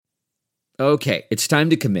Okay, it's time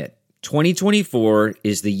to commit. 2024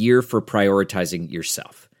 is the year for prioritizing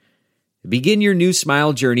yourself. Begin your new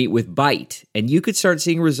smile journey with Byte, and you could start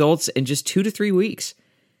seeing results in just 2 to 3 weeks.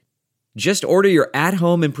 Just order your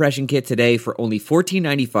at-home impression kit today for only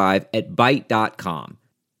 $14.95 at Byte.com.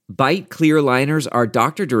 Byte clear liners are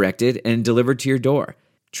doctor-directed and delivered to your door.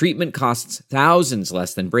 Treatment costs thousands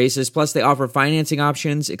less than braces, plus they offer financing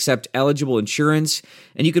options, accept eligible insurance,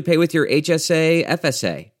 and you could pay with your HSA,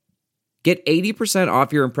 FSA. Get 80%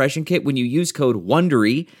 off your impression kit when you use code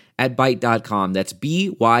WONDERY at Byte.com. That's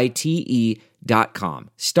BYTE.com.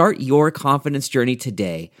 Start your confidence journey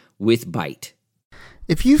today with Byte.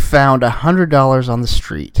 If you found $100 on the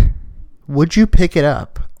street, would you pick it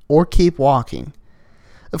up or keep walking?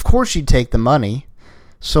 Of course you'd take the money.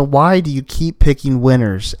 So why do you keep picking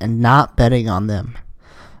winners and not betting on them?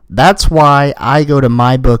 That's why I go to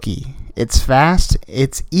MyBookie. It's fast,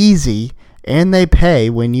 it's easy, and they pay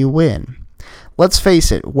when you win. Let's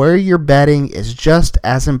face it, where you're betting is just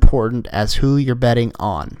as important as who you're betting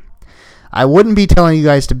on. I wouldn't be telling you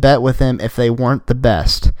guys to bet with them if they weren't the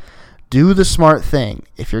best. Do the smart thing.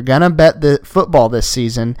 If you're going to bet the football this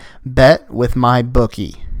season, bet with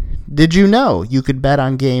MyBookie. Did you know you could bet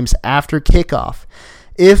on games after kickoff?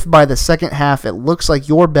 If by the second half it looks like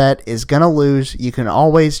your bet is going to lose, you can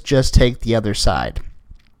always just take the other side.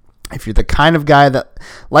 If you're the kind of guy that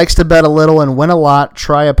likes to bet a little and win a lot,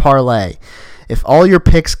 try a parlay. If all your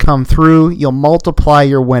picks come through, you'll multiply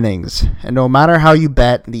your winnings. And no matter how you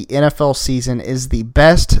bet, the NFL season is the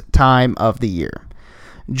best time of the year.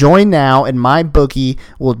 Join now and MyBookie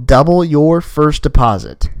will double your first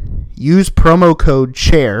deposit. Use promo code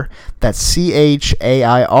CHAIR, that's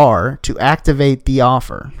CHAIR, to activate the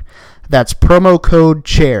offer. That's promo code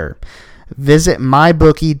CHAIR. Visit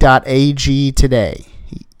mybookie.ag today.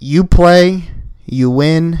 You play, you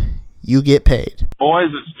win, you get paid. Boys,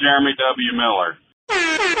 it's Jeremy W. Miller.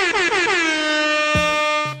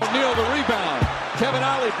 Neal the rebound. Kevin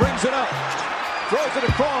Ollie brings it up. Throws it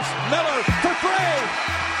across. Miller for three.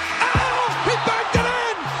 Oh! He backed it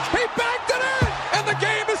in! He backed it in! And the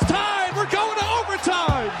game is tied. We're going to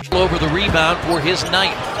overtime. Over the rebound for his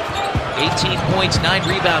ninth. 18 points, 9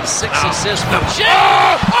 rebounds, 6 assists from Shea.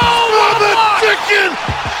 Oh, the chicken!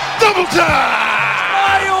 Double time!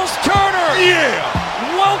 Miles Turner! Yeah!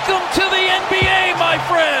 Welcome to the NBA, my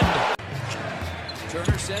friend!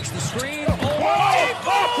 Turner sets the screen. No!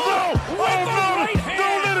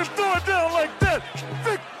 Don't let him throw it down like that!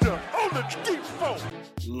 Victor on the deep phone!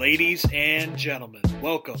 Ladies and gentlemen,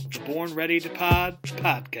 welcome to Born Ready to Pod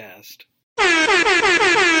podcast.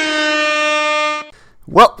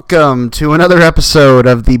 Welcome to another episode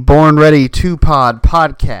of the Born Ready to Pod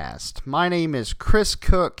podcast. My name is Chris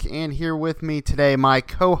Cook, and here with me today, my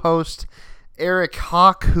co-host, Eric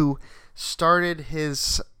Hawk, who started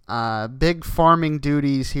his big farming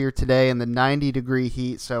duties here today in the 90-degree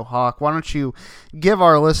heat. So, Hawk, why don't you give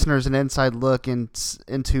our listeners an inside look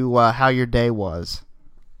into how your day was?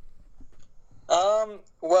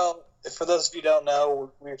 Well, for those of you who don't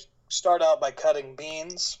know, we start out by cutting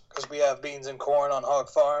beans because we have beans and corn on hog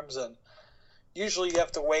farms, and usually you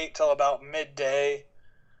have to wait till about midday,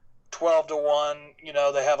 12 to 1. You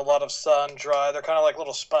know, they have a lot of sun, dry. They're kind of like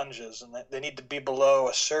little sponges, and they need to be below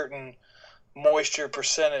a certain moisture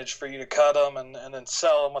percentage for you to cut them and then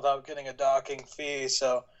sell them without getting a docking fee.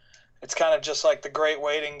 So it's kind of just like the great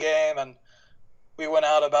waiting game. And we went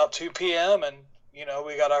out about 2 p.m. and, you know,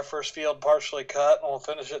 we got our first field partially cut, and we'll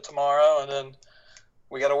finish it tomorrow. And then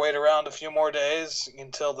we got to wait around a few more days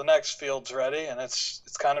until the next field's ready. And it's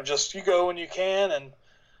kind of just you go when you can, and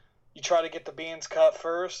you try to get the beans cut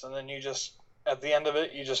first, and then you just, at the end of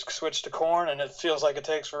it, you just switch to corn, and it feels like it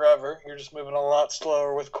takes forever. You're just moving a lot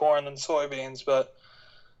slower with corn than soybeans, but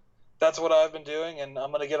that's what I've been doing, and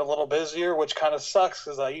I'm going to get a little busier, which kind of sucks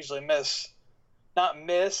because I usually not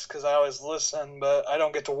miss because I always listen, but I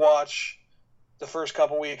don't get to watch the first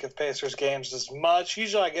couple weeks of Pacers games as much.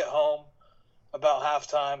 Usually I get home about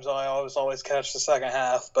halftime, so I always catch the second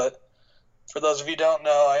half, but for those of you who don't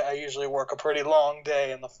know, I usually work a pretty long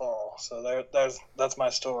day in the fall, so that's my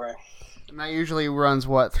story. And that usually runs,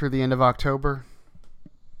 through the end of October?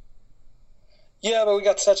 Yeah, but we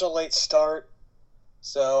got such a late start,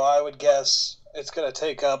 so I would guess it's going to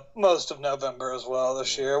take up most of November as well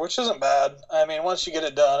this year, which isn't bad. I mean, once you get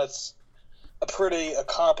it done, it's a pretty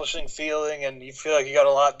accomplishing feeling, and you feel like you got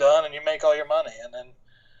a lot done, and you make all your money. And then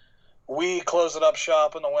we close it up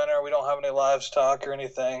shop in the winter. We don't have any livestock or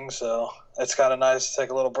anything, so it's kind of nice to take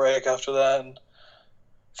a little break after that and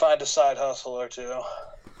find a side hustle or two.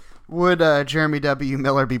 Would Jeremy W.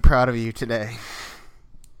 Miller be proud of you today?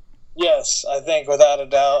 Yes, I think without a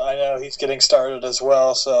doubt. I know he's getting started as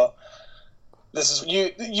well, so This is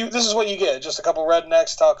This is what you get. Just a couple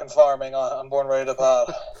rednecks talking farming on Born Ready to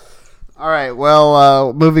Pod. All right,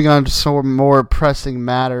 well, moving on to some more pressing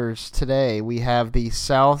matters today. We have the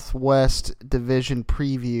Southwest Division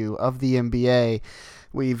preview of the NBA.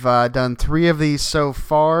 We've done 3 of these so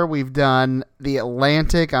far. We've done the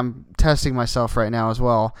Atlantic. I'm testing myself right now as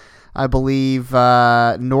well. I believe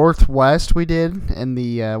Northwest we did in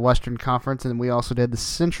the Western Conference, and we also did the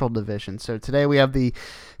Central Division. So today we have the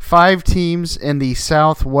 5 teams in the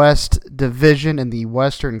Southwest Division in the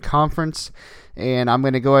Western Conference. And I'm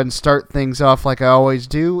going to go ahead and start things off like I always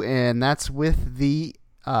do, and that's with the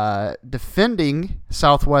defending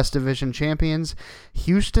Southwest Division champions,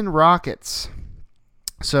 Houston Rockets.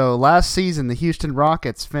 So last season, the Houston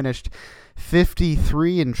Rockets finished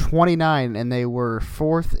 53-29, and they were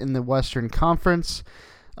 4th in the Western Conference.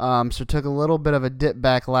 So took a little bit of a dip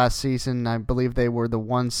back last season. I believe they were the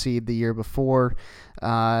 1 seed the year before.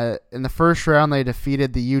 In the first round, they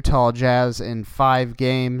defeated the Utah Jazz in 5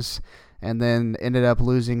 games. And then ended up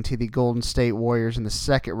losing to the Golden State Warriors in the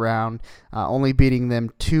second round, only beating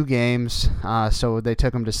them 2 games. So they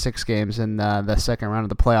took them to 6 games in the second round of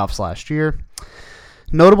the playoffs last year.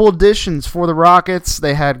 Notable additions for the Rockets.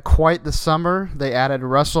 They had quite the summer. They added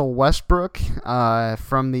Russell Westbrook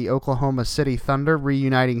from the Oklahoma City Thunder,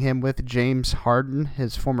 reuniting him with James Harden,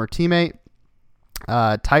 his former teammate.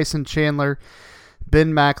 Tyson Chandler,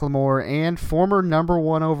 Ben McLemore, and former number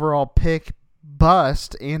 1 overall pick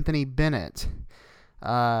bust Anthony Bennett.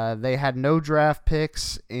 They had no draft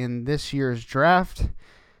picks in this year's draft.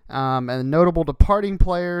 And notable departing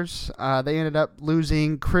players, they ended up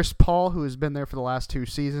losing Chris Paul, who has been there for the last 2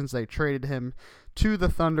 seasons. They traded him to the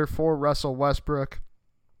Thunder for Russell Westbrook.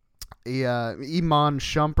 Iman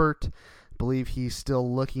Shumpert, I believe he's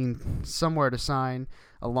still looking somewhere to sign,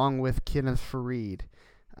 along with Kenneth Faried.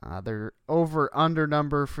 Their over-under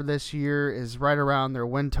number for this year is right around their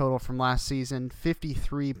win total from last season,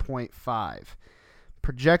 53.5.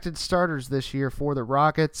 Projected starters this year for the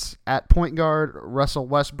Rockets: at point guard, Russell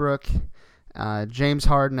Westbrook, James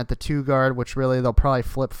Harden at the 2 guard, which really they'll probably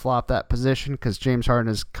flip-flop that position because James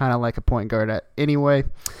Harden is kind of like a point guard anyway.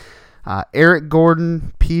 Eric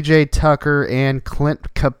Gordon, PJ Tucker, and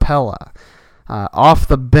Clint Capella. Off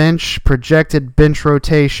the bench, projected bench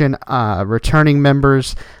rotation, returning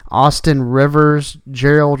members: Austin Rivers,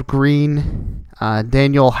 Gerald Green,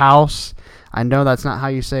 Daniel House. I know that's not how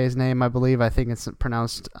you say his name, I believe. I think it's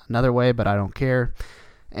pronounced another way, but I don't care.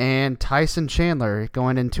 And Tyson Chandler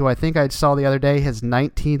going into, I think I saw the other day, his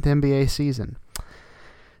 19th NBA season.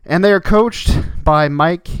 And they are coached by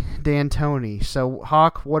Mike D'Antoni. So,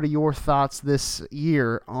 Hawk, what are your thoughts this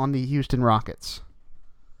year on the Houston Rockets?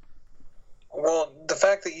 Well, the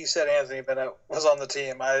fact that you said Anthony Bennett was on the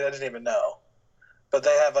team, I didn't even know. But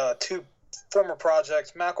they have 2 former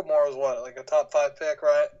projects. McLemore was what, like a top 5 pick,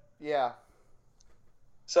 right? Yeah.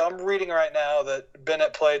 So I'm reading right now that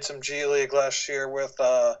Bennett played some G League last year with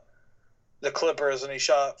the Clippers, and he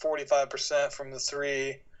shot 45% from the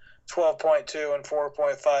 3, 12.2 and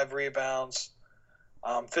 4.5 rebounds,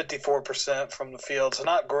 54% from the field. So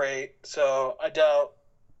not great. So I doubt.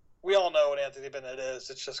 We all know what Anthony Bennett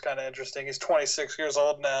is. It's just kind of interesting. He's 26 years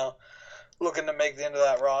old now, looking to make the end of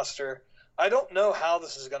that roster. I don't know how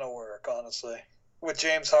this is going to work, honestly, with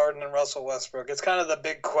James Harden and Russell Westbrook. It's kind of the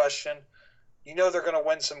big question. You know they're going to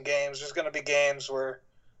win some games. There's going to be games where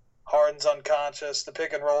Harden's unconscious, the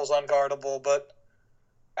pick and roll's unguardable, but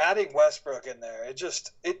adding Westbrook in there, it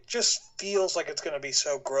just feels like it's going to be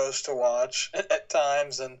so gross to watch at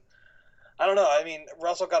times. And I don't know. I mean,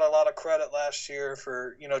 Russell got a lot of credit last year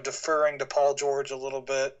for, deferring to Paul George a little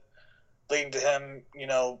bit, leading to him,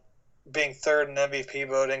 being 3rd in MVP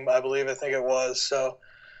voting, I think it was. So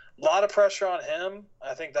a lot of pressure on him.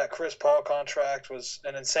 I think that Chris Paul contract was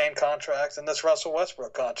an insane contract, and this Russell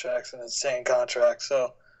Westbrook contract's an insane contract.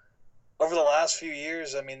 So over the last few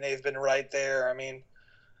years, I mean, they've been right there. I mean,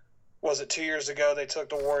 was it 2 years ago they took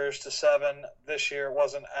the Warriors to 7? This year it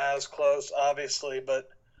wasn't as close, obviously, but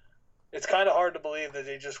it's kind of hard to believe that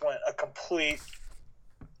they just went a complete,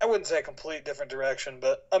 I wouldn't say a complete different direction,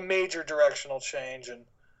 but a major directional change. And,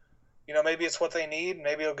 maybe it's what they need.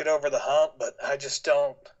 Maybe it'll get over the hump, but I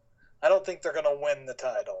don't think they're going to win the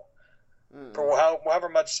title. For however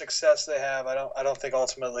much success they have, I don't think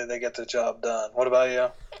ultimately they get the job done. What about you?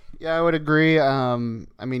 Yeah, I would agree. There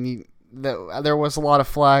was a lot of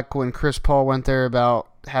flack when Chris Paul went there about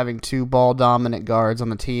having 2 ball-dominant guards on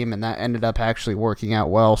the team, and that ended up actually working out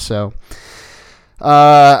well. So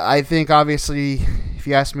I think, obviously, if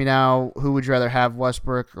you ask me now, who would you rather have,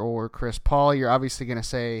 Westbrook or Chris Paul, you're obviously going to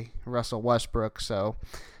say Russell Westbrook. So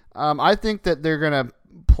I think that they're going to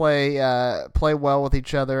play well with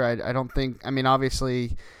each other. I don't think. I mean,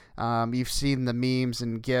 obviously, you've seen the memes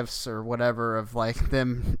and gifs or whatever of like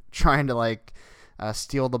them trying to like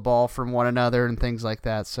steal the ball from one another and things like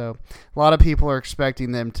that. So a lot of people are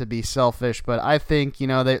expecting them to be selfish, but I think, you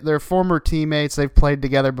know, they're former teammates. They've played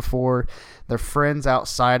together before. They're friends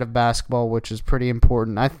outside of basketball, which is pretty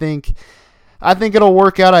important. I think it'll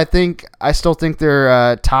work out. I still think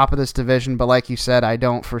they're top of this division, but like you said, I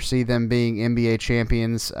don't foresee them being NBA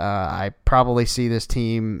champions. I probably see this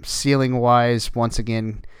team ceiling-wise once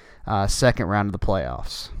again second round of the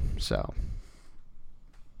playoffs. So.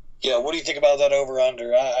 Yeah, what do you think about that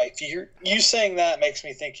over/under? You saying that makes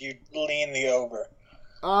me think you'd lean the over.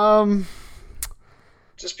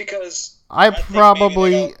 Just because I think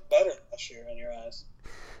maybe they got better this year in your eyes.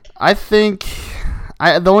 I think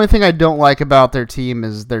the only thing I don't like about their team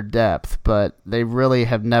is their depth, but they really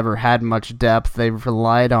have never had much depth. They've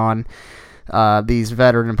relied on these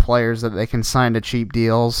veteran players that they can sign to cheap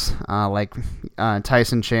deals, like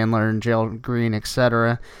Tyson Chandler and Jalen Green,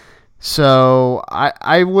 etc. So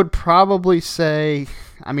I would probably say,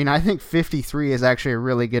 I mean, I think 53 is actually a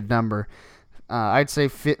really good number. I'd say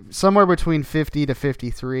somewhere between 50 to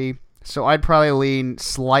 53. So I'd probably lean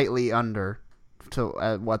slightly under to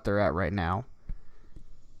what they're at right now.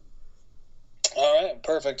 All right,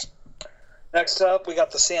 perfect. Next up, we got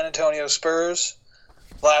the San Antonio Spurs.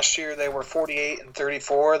 Last year, they were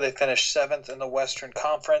 48-34. They finished 7th in the Western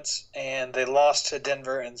Conference, and they lost to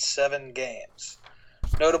Denver in 7 games.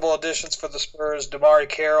 Notable additions for the Spurs, DeMar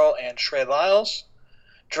Carroll and Trey Lyles.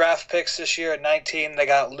 Draft picks this year at 19, they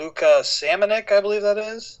got Luka Samanic, I believe that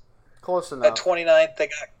is. Close enough. At 29th, they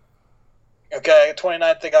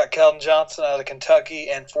got Keldon Johnson out of Kentucky,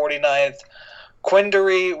 and 49th,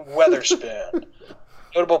 Quinndary Weatherspoon.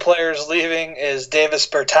 Notable players leaving is Davis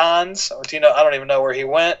Bertans. I don't even know where he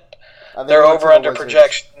went. Their over-under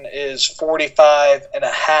projection is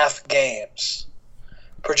 45.5 games.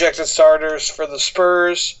 Projected starters for the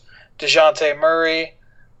Spurs, DeJounte Murray,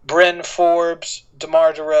 Bryn Forbes,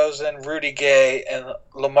 DeMar DeRozan, Rudy Gay, and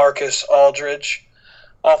LaMarcus Aldridge.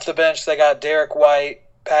 Off the bench, they got Derek White,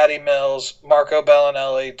 Patty Mills, Marco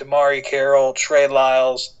Bellinelli, DeMar Carroll, Trey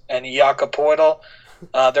Lyles, and Jakob Poeltl.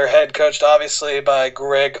 They're head coached, obviously, by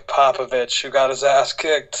Greg Popovich, who got his ass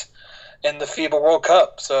kicked in the FIBA World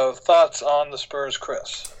Cup. So, thoughts on the Spurs,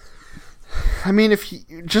 Chris? I mean, if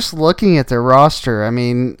you just looking at their roster, I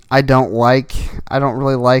mean, I don't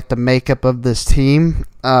really like the makeup of this team.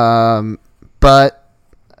 But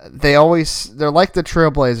they're like the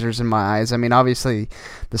Trailblazers in my eyes. I mean, obviously,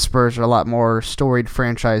 the Spurs are a lot more storied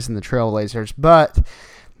franchise than the Trailblazers, but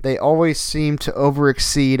they always seem to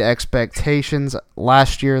overexceed expectations.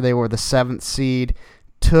 Last year, they were the 7th seed,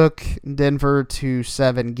 took Denver to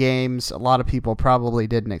 7 games. A lot of people probably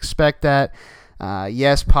didn't expect that.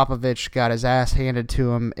 Yes, Popovich got his ass handed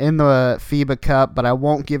to him in the FIBA Cup, but I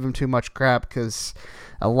won't give him too much crap because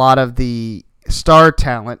a lot of the star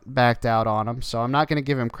talent backed out on him, so I'm not going to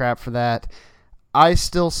give him crap for that. I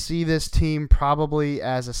still see this team probably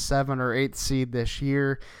as a 7th or 8th seed this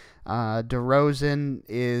year. DeRozan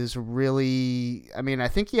is really, I mean, I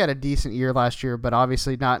think he had a decent year last year, but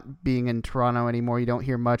obviously not being in Toronto anymore, you don't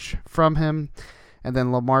hear much from him. And then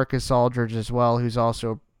LaMarcus Aldridge as well, who's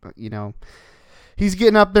also, he's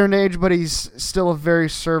getting up there in age, but he's still a very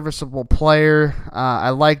serviceable player.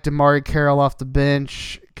 I like DeMar Carroll off the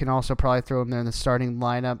bench. Can also probably throw him there in the starting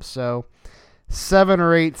lineup. So 7th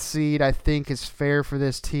or 8th seed I think is fair for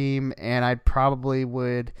this team, and I probably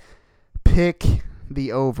would pick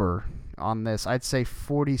the over on this. I'd say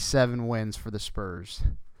 47 wins for the Spurs.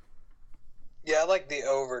 Yeah, I like the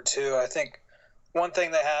over too. I think one thing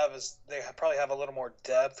they have is they probably have a little more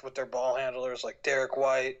depth with their ball handlers, like Derek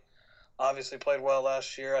White. Obviously played well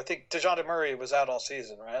last year. I think DeJounte Murray was out all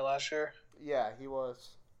season, right, last year? Yeah, he was.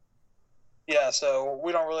 Yeah, so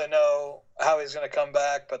we don't really know how he's going to come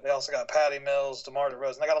back, but they also got Patty Mills, DeMar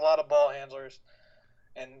DeRozan. They got a lot of ball handlers.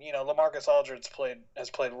 And, LaMarcus Aldridge has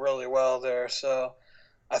played really well there. So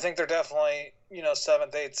I think they're definitely,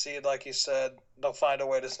 7th, 8th seed, like you said. They'll find a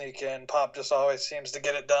way to sneak in. Pop just always seems to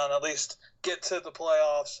get it done, at least get to the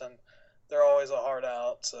playoffs, and they're always a hard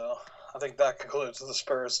out. So I think that concludes the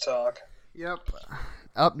Spurs talk. Yep.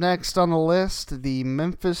 Up next on the list, the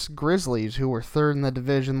Memphis Grizzlies, who were 3rd in the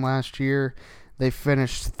division last year. They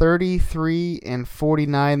finished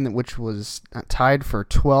 33-49, which was tied for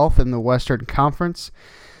 12th in the Western Conference.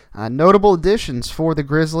 Notable additions for the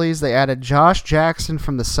Grizzlies, they added Josh Jackson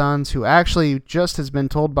from the Suns, who actually just has been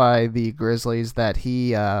told by the Grizzlies that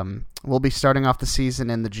he will be starting off the season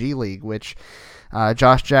in the G League, which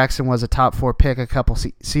Josh Jackson was a top 4 pick a couple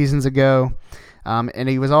seasons ago. And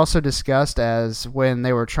he was also discussed as when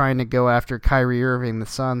they were trying to go after Kyrie Irving, the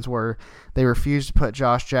Suns, where they refused to put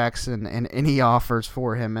Josh Jackson in any offers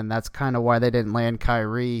for him, and that's kind of why they didn't land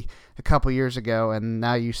Kyrie a couple years ago. And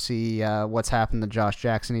now you see what's happened to Josh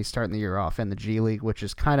Jackson. He's starting the year off in the G League, which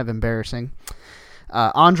is kind of embarrassing.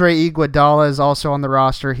 Andre Iguodala is also on the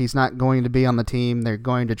roster. He's not going to be on the team. They're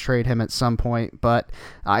going to trade him at some point, but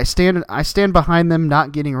I stand behind them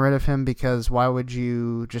not getting rid of him, because why would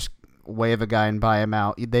you just waive a guy and buy him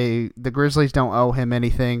out? The Grizzlies don't owe him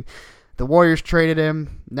anything. The Warriors traded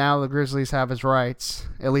him. Now the Grizzlies have his rights.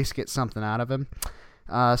 At least get something out of him.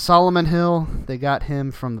 Solomon Hill, they got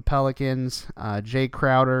him from the Pelicans. Jay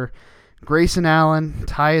Crowder, Grayson Allen,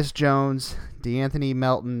 Tyus Jones, DeAnthony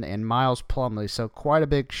Melton, and Miles Plumlee. So quite a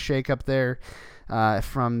big shakeup there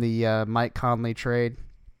from the Mike Conley trade.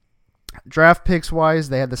 Draft picks wise,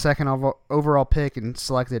 they had the second overall pick and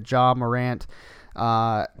selected Ja Morant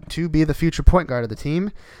to be the future point guard of the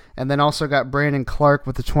team, and then also got Brandon Clark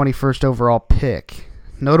with the 21st overall pick.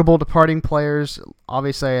 Notable departing players,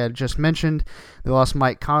 obviously I had just mentioned, they lost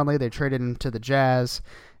Mike Conley, they traded him to the Jazz.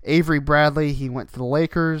 Avery Bradley, he went to the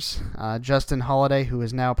Lakers. Justin Holiday, who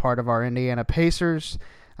is now part of our Indiana Pacers.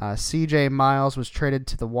 C.J. Miles was traded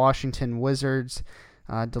to the Washington Wizards.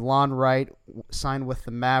 DeLon Wright signed with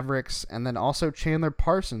the Mavericks. And then also Chandler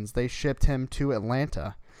Parsons, they shipped him to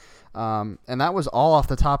Atlanta. And that was all off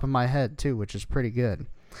the top of my head, too, which is pretty good.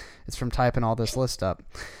 It's from typing all this list up.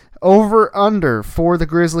 Over-under for the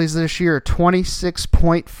Grizzlies this year,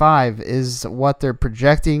 26.5 is what they're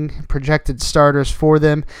projecting. Projected starters for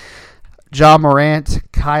them: Ja Morant,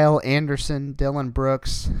 Kyle Anderson, Dillon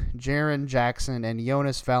Brooks, Jaren Jackson, and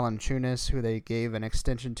Jonas Valanciunas, who they gave an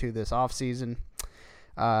extension to this offseason.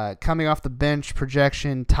 Coming off the bench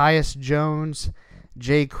projection, Tyus Jones,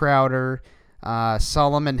 Jay Crowder,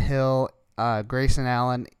 Solomon Hill, Grayson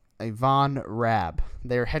Allen, Ivan Rabb.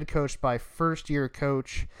 They're head coached by first-year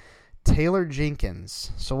coach Taylor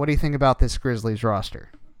Jenkins. So what do you think about this Grizzlies roster?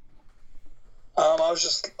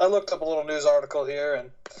 I looked up a little news article here, and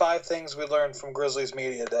 5 things we learned from Grizzlies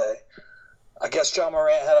Media Day. I guess Ja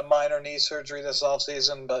Morant had a minor knee surgery this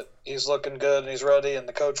offseason, but he's looking good and he's ready, and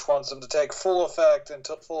the coach wants him to take full effect and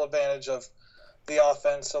took full advantage of the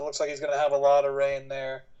offense. So it looks like he's going to have a lot of rain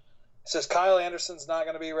there. It says Kyle Anderson's not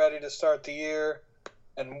going to be ready to start the year.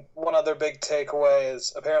 And one other big takeaway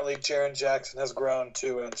is apparently Jaren Jackson has grown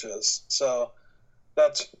 2 inches. So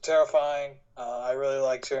that's terrifying. I really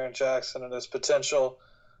like Jaren Jackson and his potential.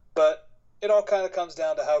 But it all kind of comes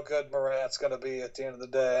down to how good Morant's going to be at the end of the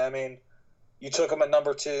day. I mean, you took him at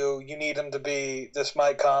number 2. You need him to be this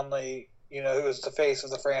Mike Conley, who is the face of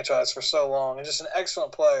the franchise for so long, and just an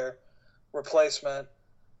excellent player, replacement.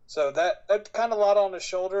 So that kind of a lot on his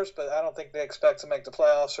shoulders, but I don't think they expect to make the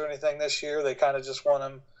playoffs or anything this year. They kind of just want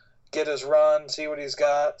him get his run, see what he's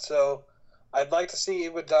got. So I'd like to see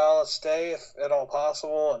Iguodala stay if at all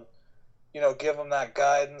possible, and give him that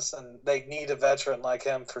guidance. And they need a veteran like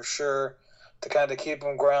him for sure to kind of keep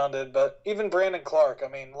him grounded. But even Brandon Clark,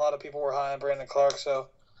 I mean, a lot of people were high on Brandon Clark. So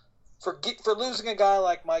for losing a guy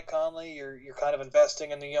like Mike Conley, you're kind of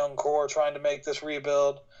investing in the young core, trying to make this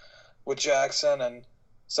rebuild with Jackson. And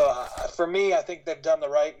so for me, I think they've done the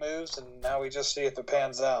right moves, and now we just see if it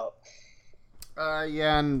pans out.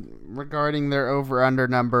 Yeah, and regarding their over-under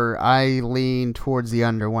number, I lean towards the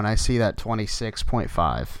under when I see that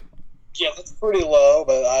 26.5. Yeah, that's pretty low,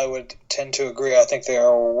 but I would tend to agree. I think they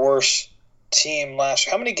are a worse team last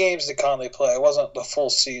year. How many games did Conley play? It wasn't the full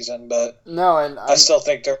season, but no, and I still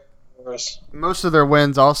think they're worse. Most of their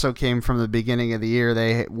wins also came from the beginning of the year.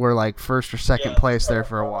 They were like first or second place there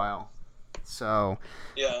for a while. So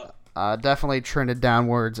yeah, definitely trended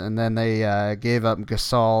downwards, and then they gave up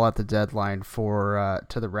Gasol at the deadline for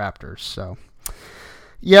to the Raptors. So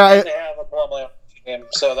yeah, they have a Plumlee team,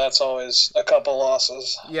 so that's always a couple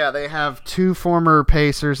losses. Yeah, they have 2 former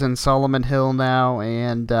Pacers in Solomon Hill now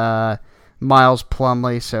and Miles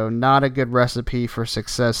Plumlee, so not a good recipe for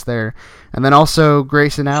success there. And then also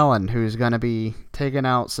Grayson Allen, who's going to be taking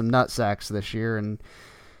out some nutsacks this year and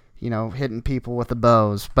hitting people with the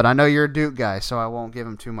bows. But I know you're a Duke guy, so I won't give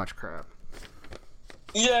him too much crap.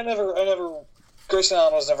 Yeah, I never. Grayson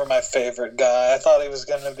Allen was never my favorite guy. I thought he was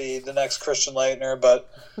going to be the next Christian Laettner,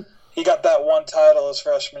 but he got that one title his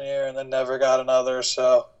freshman year and then never got another.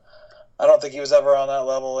 So I don't think he was ever on that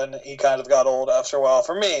level, and he kind of got old after a while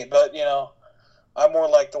for me. But I'm more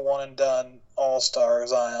like the one and done all-star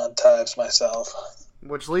Zion types myself.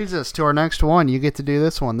 Which leads us to our next one. You get to do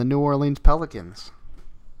this one, the New Orleans Pelicans.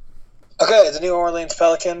 Okay, the New Orleans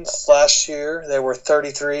Pelicans last year, they were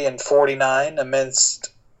 33-49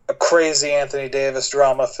 amidst a crazy Anthony Davis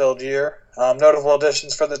drama-filled year. Notable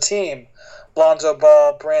additions for the team: Lonzo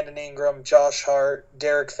Ball, Brandon Ingram, Josh Hart,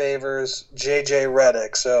 Derek Favors, J.J.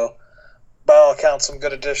 Redick. So, by all accounts, some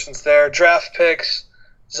good additions there. Draft picks,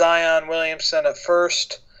 Zion Williamson at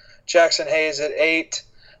first, Jackson Hayes at 8,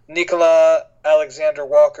 Nikola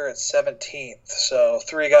Alexander-Walker at 17th. So,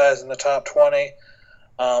 3 guys in the top 20.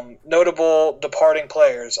 Notable departing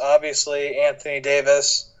players, obviously Anthony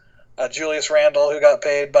Davis, Julius Randle, who got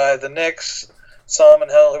paid by the Knicks, Solomon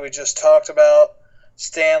Hill, who we just talked about,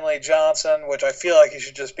 Stanley Johnson, which I feel like he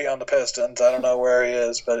should just be on the Pistons. I don't know where he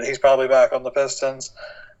is, but he's probably back on the Pistons.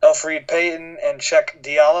 Elfrid Payton and Cheikh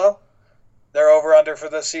Diallo. Their over-under for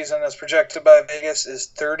this season, as projected by Vegas,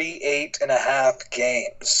 is 38.5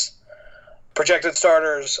 games. Projected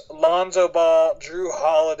starters, Lonzo Ball, Drew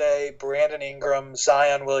Holiday, Brandon Ingram,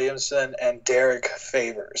 Zion Williamson, and Derek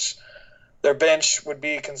Favors. Their bench would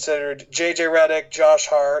be considered J.J. Redick, Josh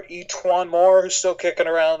Hart, E'Twaun Moore, who's still kicking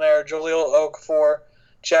around there, Jahlil Okafor,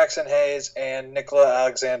 Jackson Hayes, and Nikola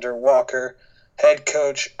Alexander-Walker, head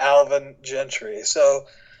coach Alvin Gentry. So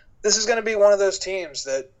this is going to be one of those teams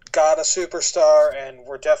that got a superstar, and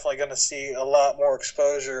we're definitely going to see a lot more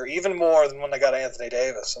exposure, even more than when they got Anthony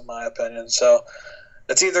Davis, in my opinion. So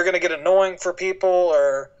it's either going to get annoying for people,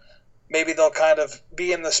 or maybe they'll kind of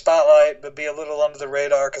be in the spotlight but be a little under the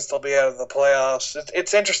radar because they'll be out of the playoffs.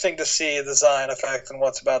 It's interesting to see the Zion effect and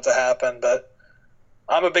what's about to happen, but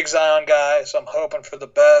I'm a big Zion guy, so I'm hoping for the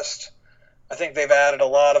best. I think they've added a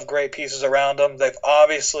lot of great pieces around them. They've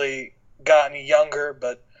obviously gotten younger,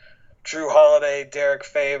 but Drew Holiday, Derek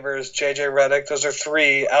Favors, J.J. Redick, those are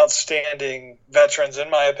 3 outstanding veterans in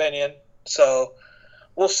my opinion. So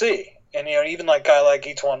we'll see. And, even like a guy like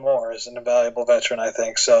E'Twaun Moore is an invaluable veteran, I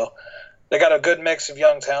think. So they got a good mix of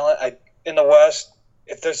young talent. In the West,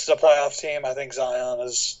 if this is a playoff team, I think Zion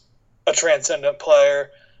is a transcendent player.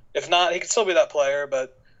 If not, he could still be that player,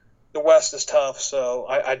 but the West is tough, so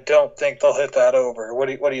I don't think they'll hit that over. What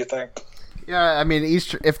do you think? Yeah, I mean,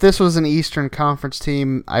 if this was an Eastern Conference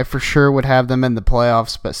team, I for sure would have them in the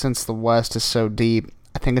playoffs, but since the West is so deep,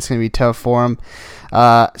 I think it's going to be tough for them.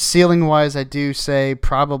 Ceiling-wise, I do say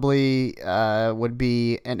probably would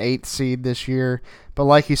be an 8th seed this year, but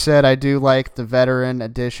like you said, I do like the veteran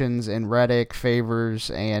additions in Redick, Favors,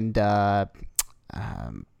 and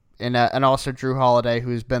also Drew Holiday,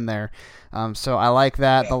 who's been there. So I like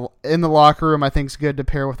that. In the locker room, I think it's good to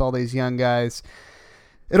pair with all these young guys.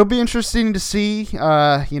 It'll be interesting to see,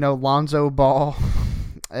 Lonzo Ball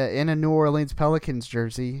in a New Orleans Pelicans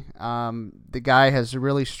jersey. The guy has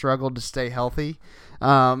really struggled to stay healthy.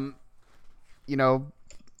 In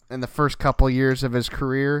the first couple years of his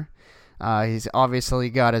career, he's obviously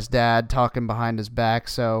got his dad talking behind his back.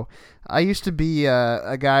 So I used to be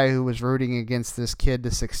a guy who was rooting against this kid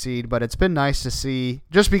to succeed, but it's been nice to see,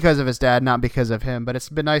 just because of his dad, not because of him, but it's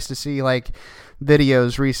been nice to see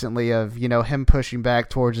videos recently of, him pushing back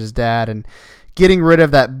towards his dad and getting rid of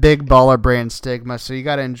that big baller brand stigma. So you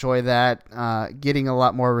got to enjoy that, getting a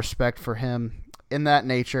lot more respect for him in that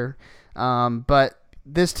nature. But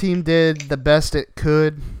this team did the best it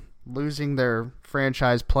could, losing their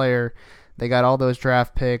franchise player. They got all those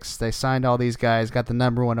draft picks. They signed all these guys, got the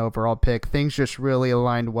number 1 overall pick. Things just really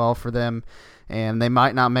aligned well for them, and they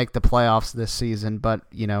might not make the playoffs this season, but,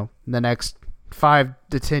 the next 5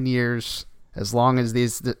 to 10 years, as long as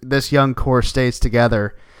this young core stays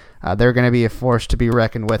together, they're going to be a force to be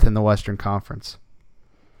reckoned with in the Western Conference.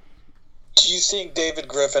 Do you think David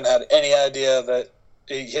Griffin had any idea that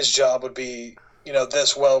his job would be,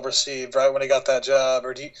 this well received right when he got that job?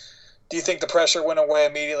 Or do you think the pressure went away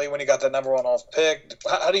immediately when he got that number 1 off pick?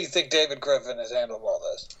 How do you think David Griffin has handled all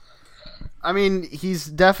this? I mean, he's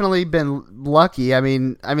definitely been lucky. I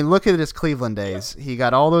mean, look at his Cleveland days. He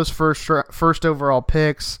got all those first overall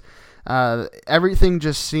picks. Everything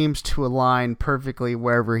just seems to align perfectly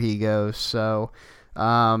wherever he goes. So,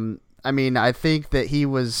 I think that he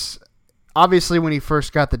was obviously, when he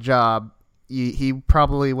first got the job, he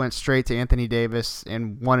probably went straight to Anthony Davis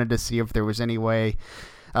and wanted to see if there was any way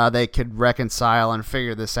they could reconcile and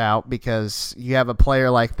figure this out, because you have a player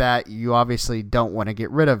like that, you obviously don't want to get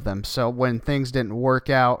rid of them. So when things didn't work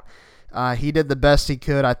out, he did the best he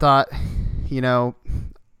could. I thought,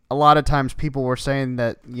 a lot of times people were saying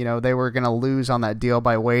that, they were going to lose on that deal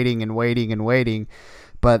by waiting and waiting and waiting,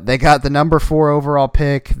 but they got the number 4 overall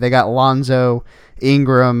pick. They got Lonzo,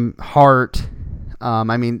 Ingram, Hart.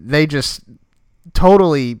 They just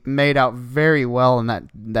totally made out very well in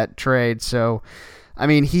that trade. So,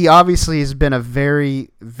 he obviously has been a very,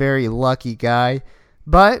 very lucky guy,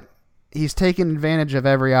 but he's taken advantage of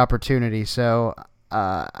every opportunity. So,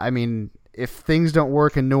 if things don't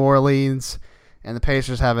work in New Orleans, and the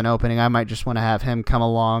Pacers have an opening, I might just want to have him come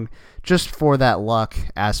along just for that luck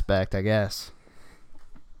aspect, I guess.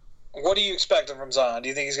 What do you expect from Zion? Do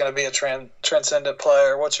you think he's going to be a transcendent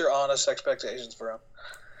player? What's your honest expectations for him?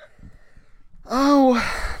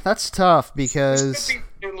 Oh, that's tough because... This could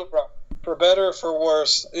be new LeBron. For better or for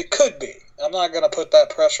worse, it could be. I'm not going to put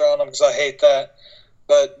that pressure on him because I hate that.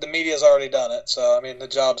 But the media's already done it, so, I mean, the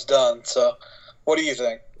job's done. So, what do you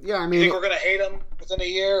think? Yeah, I mean... You think we're going to hate him within a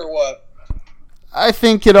year or what? I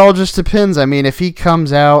think it all just depends. I mean, if he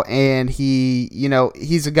comes out and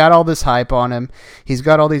he's got all this hype on him, he's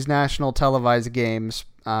got all these national televised games,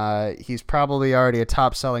 he's probably already a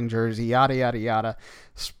top-selling jersey, yada, yada, yada.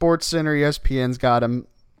 SportsCenter, ESPN's got him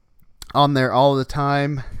on there all the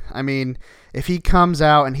time. I mean, if he comes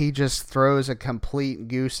out and he just throws a complete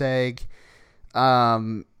goose egg,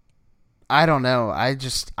 I don't know.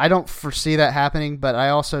 I don't foresee that happening, but I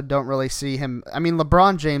also don't really see him. I mean,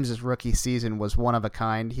 LeBron James' rookie season was one of a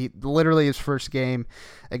kind. He literally, his first game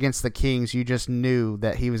against the Kings, you just knew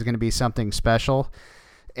that he was going to be something special,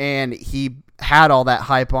 and he had all that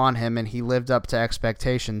hype on him, and he lived up to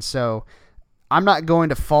expectations. So I'm not going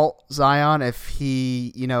to fault Zion if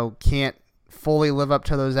he, can't fully live up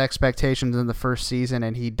to those expectations in the first season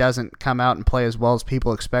and he doesn't come out and play as well as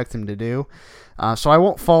people expect him to do. So I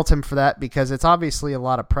won't fault him for that because it's obviously a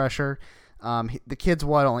lot of pressure. The kid's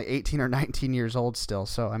only 18 or 19 years old still.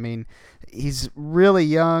 So, I mean, he's really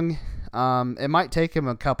young. It might take him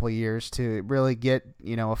a couple years to really get,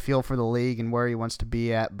 a feel for the league and where he wants to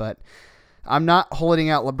be at. But I'm not holding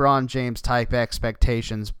out LeBron James type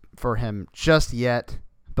expectations for him just yet.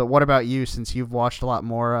 But what about you, since you've watched a lot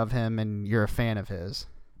more of him and you're a fan of his?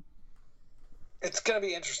 It's going to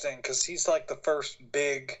be interesting because he's like the first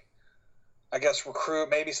big, I guess, recruit,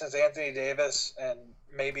 maybe since Anthony Davis, and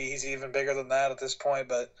maybe he's even bigger than that at this point,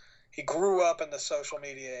 but he grew up in the social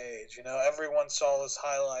media age. Everyone saw his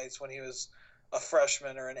highlights when he was a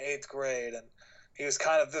freshman or in 8th grade, and he was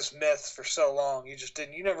kind of this myth for so long. You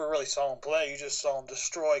never really saw him play. You just saw him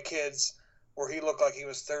destroy kids where he looked like he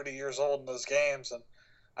was 30 years old in those games, and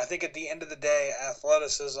I think at the end of the day,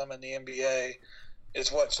 athleticism in the NBA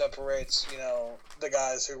is what separates, the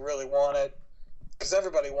guys who really want it, because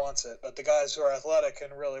everybody wants it, but the guys who are athletic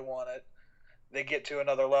and really want it, they get to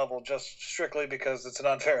another level just strictly because it's an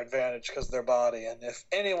unfair advantage because of their body. And if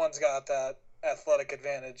anyone's got that athletic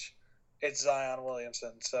advantage, it's Zion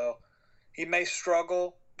Williamson. So he may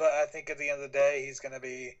struggle, but I think at the end of the day, he's going to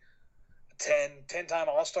be a 10-time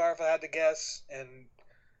All-Star if I had to guess, and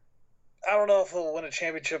I don't know if he'll win a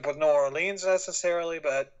championship with New Orleans necessarily,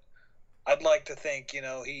 but I'd like to think,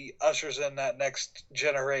 he ushers in that next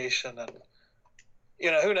generation and,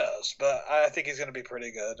 who knows? But I think he's going to be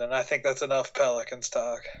pretty good, and I think that's enough Pelicans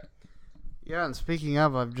talk. Yeah, and speaking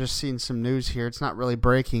of, I've just seen some news here. It's not really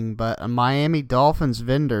breaking, but a Miami Dolphins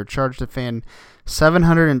vendor charged a fan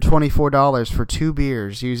 $724 for 2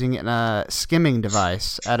 beers using a skimming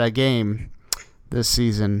device at a game this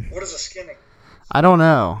season. What is a skimming? I don't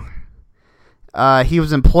know. He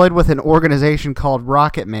was employed with an organization called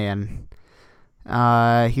Rocket Man.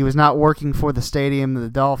 He was not working for the stadium of the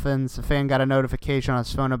Dolphins. The fan got a notification on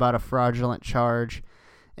his phone about a fraudulent charge,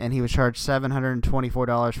 and he was charged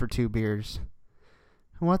 $724 for 2 beers.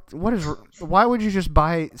 Why would you just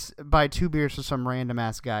buy 2 beers for some random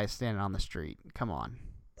ass guy standing on the street? Come on.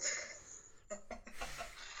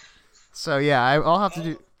 So yeah, I'll have to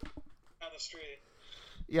do. On the street.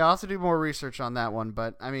 Yeah, I'll have to do more research on that one,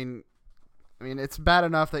 but I mean, it's bad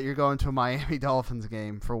enough that you're going to a Miami Dolphins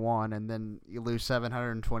game for one, and then you lose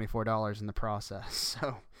 $724 in the process.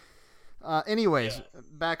 So, anyways,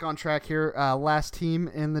 back on track here. Last team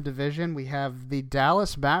in the division, we have the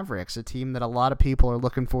Dallas Mavericks, a team that a lot of people are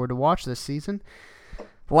looking forward to watch this season.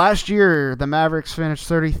 Last year, the Mavericks finished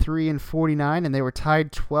 33-49, and they were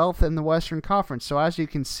tied 12th in the Western Conference. So, as you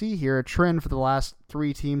can see here, a trend for the last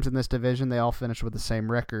 3 teams in this division, they all finished with the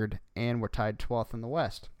same record, and were tied 12th in the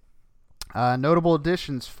West. Notable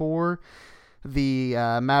additions for the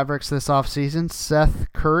Mavericks this offseason: Seth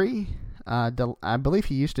Curry. I believe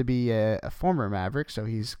he used to be a former Maverick, so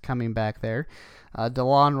he's coming back there.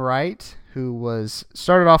 DeLon Wright, who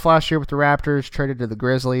started off last year with the Raptors, traded to the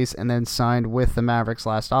Grizzlies, and then signed with the Mavericks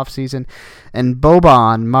last offseason. And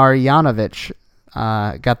Boban Marjanovic,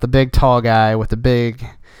 got the big tall guy with the big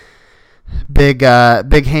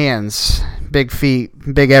hands, big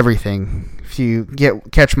feet, big everything. If you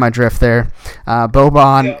catch my drift there,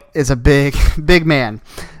 Boban is a big man.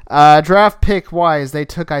 Draft pick wise, they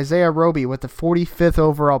took Isaiah Roby with the 45th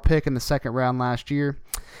overall pick in the second round last year.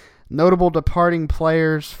 Notable departing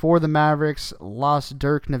players for the Mavericks: lost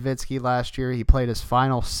Dirk Nowitzki last year. He played his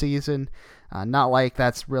final season. Not like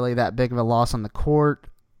that's really that big of a loss on the court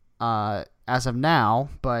as of now,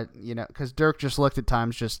 but, because Dirk just looked at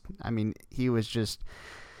times he was just...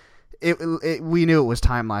 we knew it was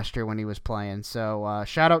time last year when he was playing. So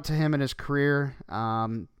shout out to him in his career,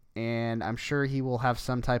 and I'm sure he will have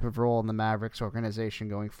some type of role in the Mavericks organization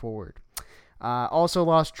going forward. Also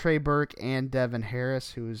lost Trey Burke and Devin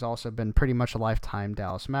Harris, who has also been pretty much a lifetime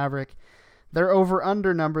Dallas Maverick. Their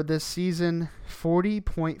over-under number this season,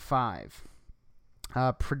 40.5.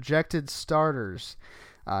 Projected starters,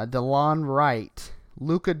 DeLon Wright,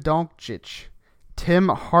 Luka Doncic, Tim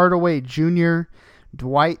Hardaway Jr.,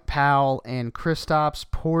 Dwight Powell, and Kristaps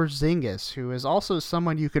Porzingis, who is also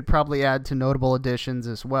someone you could probably add to notable additions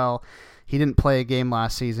as well. He didn't play a game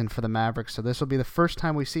last season for the Mavericks, so this will be the first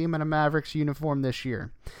time we see him in a Mavericks uniform this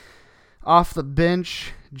year. Off the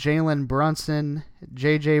bench, Jalen Brunson,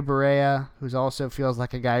 J.J. Barea, who also feels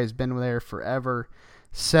like a guy who's been there forever,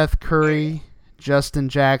 Seth Curry, Justin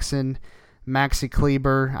Jackson, Maxi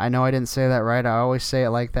Kleber. I know I didn't say that right. I always say it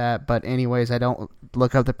like that, but anyways, I don't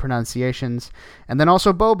look up the pronunciations. And then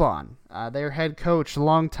also Boban, their head coach,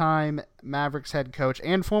 longtime Mavericks head coach,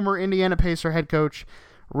 and former Indiana Pacer head coach,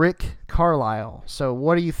 Rick Carlisle. So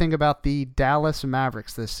what do you think about the Dallas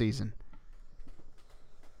Mavericks this season?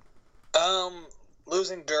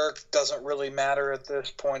 Losing Dirk doesn't really matter at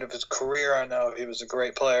this point of his career. I know he was a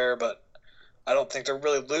great player, but I don't think they're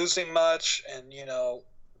really losing much. And,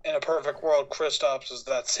 in a perfect world, Kristaps is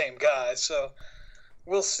that same guy. So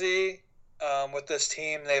we'll see. With this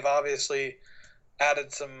team, they've obviously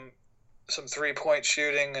added some three-point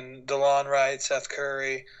shooting, and DeLon Wright, Seth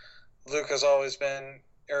Curry. Luka's always been,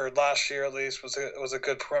 or last year at least, was a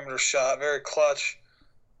good perimeter shot, very clutch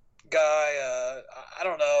guy. I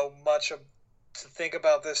don't know much to think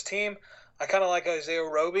about this team. I kind of like Isaiah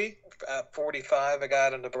Roby at 45, a guy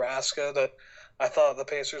out of Nebraska that I thought the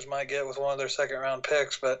Pacers might get with one of their second-round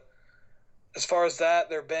picks. But as far as that,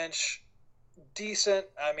 their bench, decent.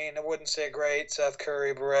 I wouldn't say great. Seth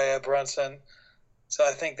Curry, Barea, Brunson. So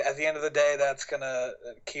I think at the end of the day, that's going to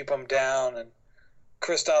keep them down. And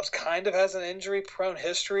Kristaps kind of has an injury-prone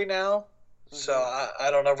history now. So I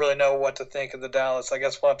don't really know what to think of the Dallas. I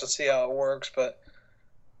guess we'll have to see how it works. But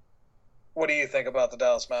what do you think about the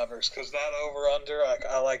Dallas Mavericks? Because that over-under,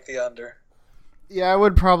 I like the under. Yeah, I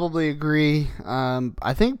would probably agree.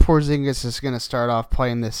 I think Porzingis is going to start off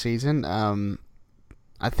playing this season.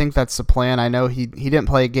 I think that's the plan. I know he didn't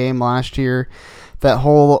play a game last year. That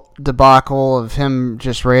whole debacle of him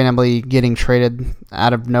just randomly getting traded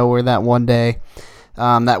out of nowhere that one day,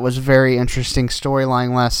 that was a very interesting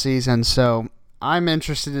storyline last season. So I'm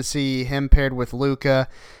interested to see him paired with Luka,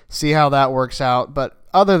 see how that works out. But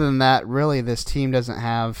other than that, really, this team doesn't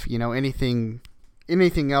have anything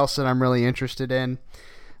else that I'm really interested in.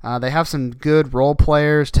 They have some good role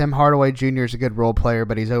players. Tim Hardaway Jr. is a good role player,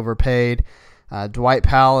 but he's overpaid. Dwight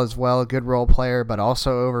Powell as well, a good role player, but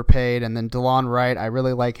also overpaid. And then DeLon Wright, I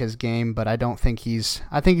really like his game, but I think he's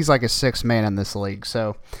like a sixth man in this league.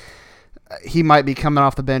 So he might be coming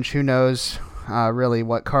off the bench. Who knows really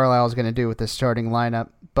what Carlisle is going to do with this starting lineup.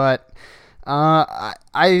 But I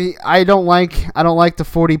don't like the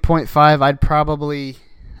 40.5. I'd probably,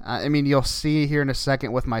 you'll see here in a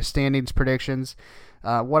second with my standings predictions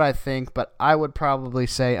what I think, but I would probably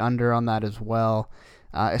say under on that as well.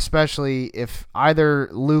 Especially if either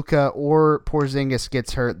Luka or Porzingis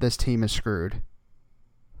gets hurt, this team is screwed.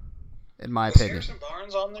 In my opinion. Was Harrison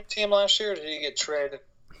Barnes on their team last year, or did he get traded?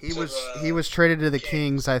 He was traded to the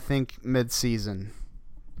Kings, I think, mid-season.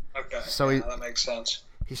 Okay, so that makes sense.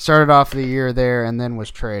 He started off the year there and then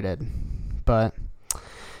was traded, but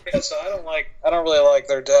so I don't really like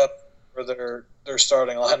their depth or their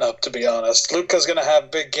starting lineup, to be honest. Luka's going to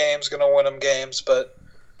have big games, going to win them games, but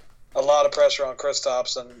a lot of pressure on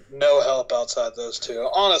Kristaps and no help outside those two.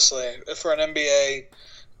 Honestly, for an NBA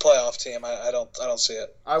playoff team, I don't see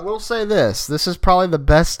it. I will say this is probably the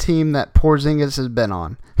best team that Porzingis has been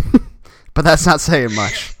on. But that's not saying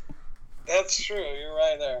much. That's true. You're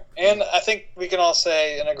right there. And I think we can all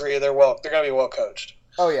say and agree they're going to be well coached.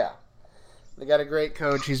 Oh, yeah. They got a great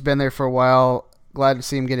coach. He's been there for a while. Glad to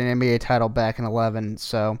see him get an NBA title back in 2011.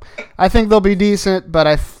 So I think they'll be decent, but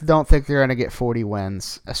I don't think they're going to get 40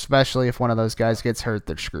 wins, especially if one of those guys gets hurt,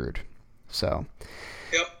 they're screwed. So,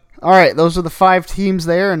 yep. All right, those are the 5 teams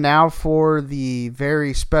there. And now for the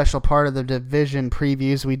very special part of the division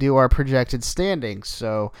previews, we do our projected standings.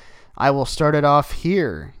 So I will start it off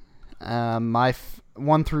here. My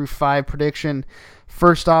 1 through 5 prediction.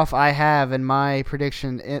 First off, I have in my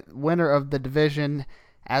prediction winner of the division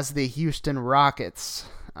as the Houston Rockets.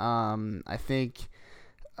 I think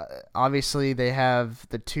obviously they have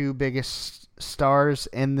the two biggest stars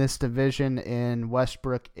in this division in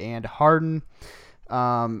Westbrook and Harden.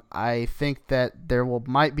 I think that there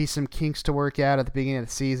might be some kinks to work out at the beginning of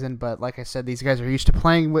the season, but like I said, these guys are used to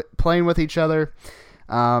playing with each other.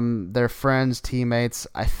 They're friends, teammates.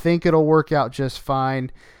 I think it'll work out just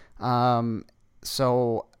fine.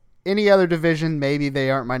 So any other division, maybe they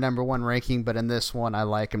aren't my number one ranking, but in this one, I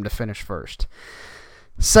like them to finish first.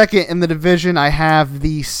 Second in the division, I have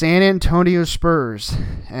the San Antonio Spurs,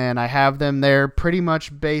 and I have them there pretty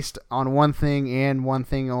much based on one thing and one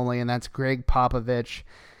thing only, and that's Greg Popovich.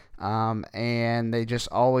 And they just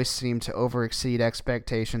always seem to overexceed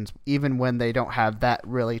expectations, even when they don't have that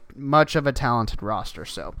really much of a talented roster.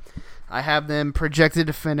 So I have them projected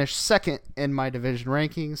to finish second in my division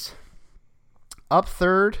rankings. Up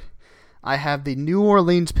third, I have the New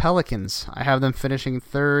Orleans Pelicans. I have them finishing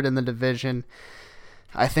third in the division.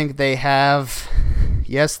 I think they have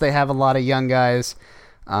a lot of young guys,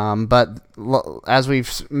 but as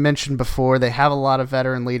we've mentioned before, they have a lot of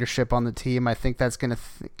veteran leadership on the team. I think that's going to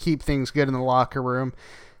keep things good in the locker room.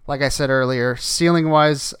 Like I said earlier,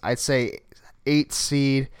 ceiling-wise, I'd say 8th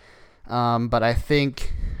seed, but I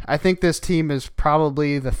think this team is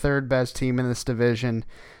probably the third best team in this division.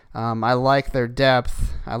 I like their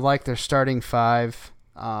depth. I like their starting five.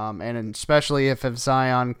 And especially if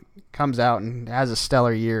Zion comes out and has a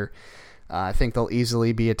stellar year, I think they'll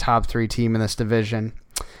easily be a top 3 team in this division.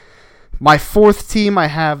 My fourth team, I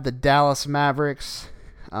have the Dallas Mavericks.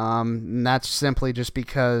 And that's simply just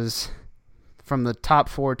because from the top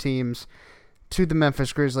 4 teams to the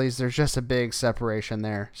Memphis Grizzlies, there's just a big separation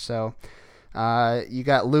there. So you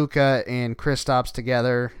got Luka and Kristaps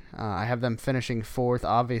together. I have them finishing 4th,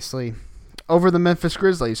 obviously, over the Memphis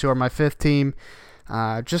Grizzlies, who are my 5th team.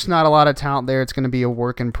 Just not a lot of talent there. It's going to be a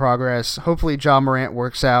work in progress. Hopefully Ja Morant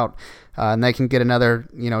works out and they can get another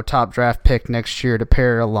top draft pick next year to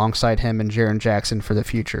pair alongside him and Jaren Jackson for the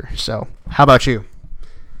future. So how about you?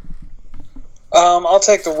 I'll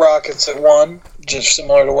take the Rockets at 1, just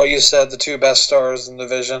similar to what you said, the 2 best stars in the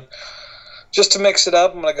division. Just to mix it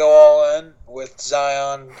up, I'm going to go all in with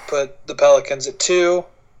Zion, put the Pelicans at 2,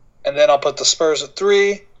 and then I'll put the Spurs at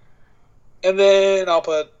 3, and then I'll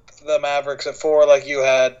put the Mavericks at 4 like you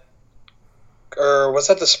had. Or was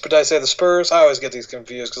that did I say the Spurs? I always get these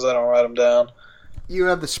confused because I don't write them down. You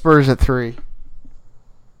had the Spurs at 3.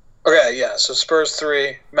 Okay, yeah, so Spurs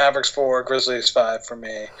 3, Mavericks 4, Grizzlies 5 for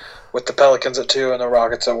me, with the Pelicans at 2 and the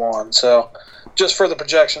Rockets at 1. So just for the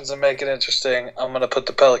projections and make it interesting, I'm going to put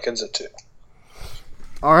the Pelicans at 2.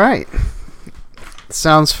 All right.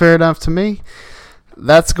 Sounds fair enough to me.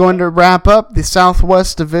 That's going to wrap up the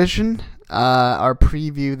Southwest Division. Our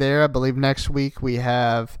preview there. I believe next week we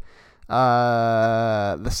have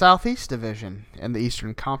the Southeast Division in the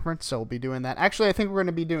Eastern Conference, so we'll be doing that. Actually, I think we're going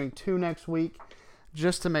to be doing 2 next week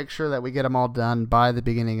just to make sure that we get them all done by the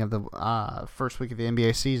beginning of the first week of the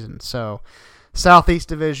NBA season. So Southeast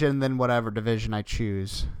Division, then whatever division I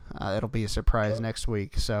choose. It'll be a surprise next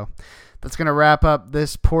week. So that's going to wrap up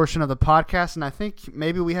this portion of the podcast, and I think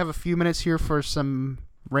maybe we have a few minutes here for some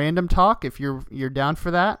random talk if you're down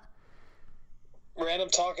for that. Random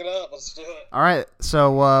talk it up. Let's do it. All right,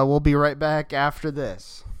 so we'll be right back after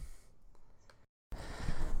this.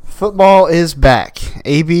 Football is back.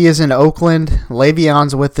 AB is in Oakland.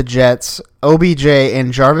 Le'Veon's with the Jets. OBJ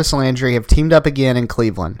and Jarvis Landry have teamed up again in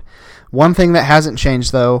Cleveland. One thing that hasn't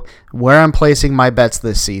changed, though, where I'm placing my bets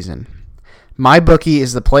this season. MyBookie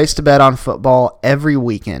is the place to bet on football every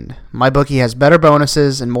weekend. MyBookie has better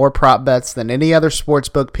bonuses and more prop bets than any other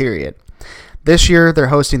sportsbook, period. This year, they're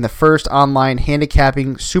hosting the first online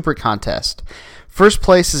handicapping super contest. First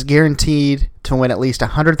place is guaranteed to win at least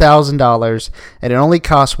 $100,000, and it only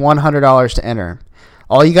costs $100 to enter.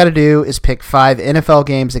 All you got to do is pick 5 NFL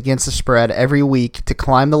games against the spread every week to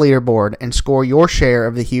climb the leaderboard and score your share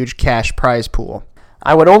of the huge cash prize pool.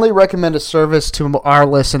 I would only recommend a service to our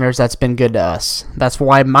listeners that's been good to us. That's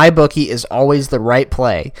why MyBookie is always the right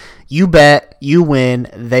play. You bet, you win,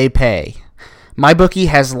 they pay. MyBookie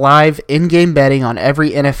has live in-game betting on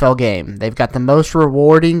every NFL game. They've got the most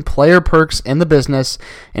rewarding player perks in the business,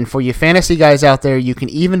 and for you fantasy guys out there, you can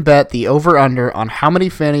even bet the over-under on how many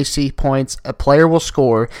fantasy points a player will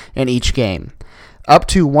score in each game. Up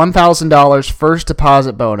to $1,000 first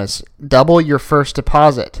deposit bonus. Double your first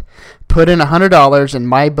deposit. Put in $100 and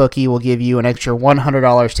MyBookie will give you an extra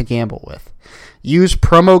 $100 to gamble with. Use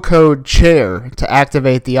promo code CHAIR to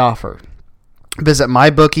activate the offer. Visit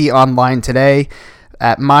MyBookie online today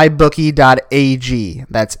at mybookie.ag.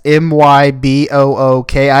 That's mybookie.ag.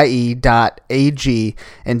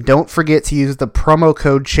 And don't forget to use the promo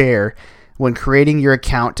code CHAIR when creating your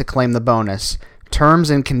account to claim the bonus. Terms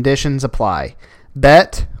and conditions apply.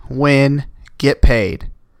 Bet, win, get paid.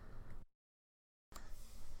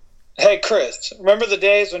 Hey, Chris, remember the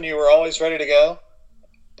days when you were always ready to go?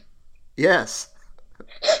 Yes.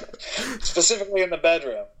 Specifically in the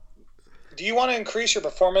bedroom. Do you want to increase your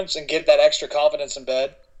performance and get that extra confidence in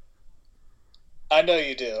bed? I know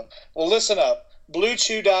you do. Well, listen up.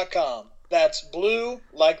 BlueChew.com. That's blue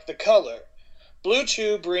like the color. Blue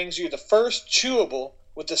Chew brings you the first chewable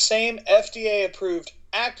with the same FDA-approved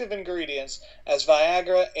active ingredients as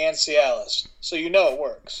Viagra and Cialis, so you know it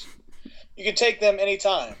works. You can take them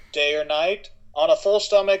anytime, day or night, on a full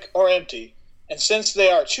stomach or empty, and since they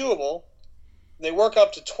are chewable, they work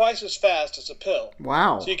up to twice as fast as a pill.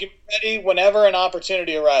 Wow. So you can be ready whenever an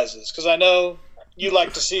opportunity arises, because I know you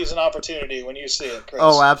like to seize an opportunity when you see it, Chris.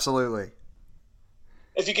 Oh, absolutely.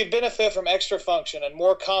 If you could benefit from extra function and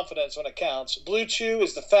more confidence when it counts, Blue Chew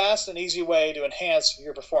is the fast and easy way to enhance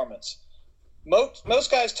your performance.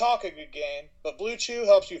 Most guys talk a good game, but Blue Chew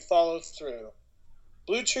helps you follow through.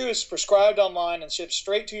 Blue Chew is prescribed online and shipped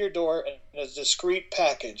straight to your door in a discreet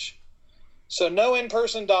package. So no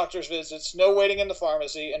in-person doctor's visits, no waiting in the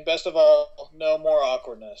pharmacy, and best of all, no more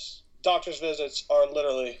awkwardness. Doctor's visits are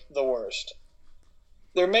literally the worst.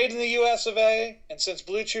 They're made in the US of A, and since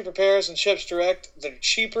Blue Chew prepares and ships direct, they're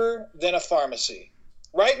cheaper than a pharmacy.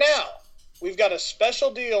 Right now, we've got a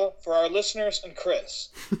special deal for our listeners and Chris.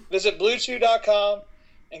 Visit BlueChew.com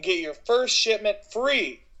and get your first shipment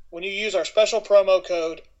free when you use our special promo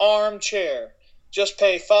code ARMCHAIR. Just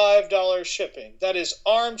pay $5 shipping. That is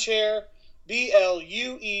ARMCHAIR,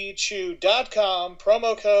 BLUE Chew.com,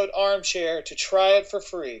 promo code ARMCHAIR to try it for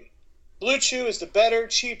free. Blue Chew is the better,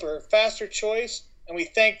 cheaper, faster choice, and we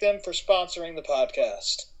thank them for sponsoring the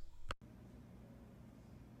podcast.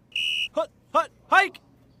 Hike!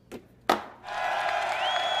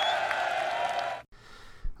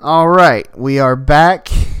 All right, we are back,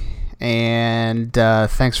 and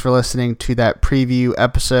thanks for listening to that preview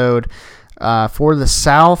episode for the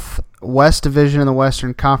Southwest Division in the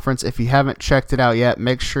Western Conference. If you haven't checked it out yet,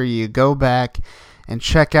 make sure you go back and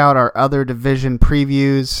check out our other division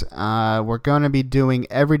previews. We're going to be doing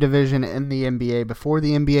every division in the NBA before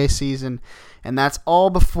the NBA season, and that's all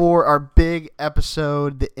before our big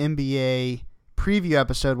episode, the NBA preview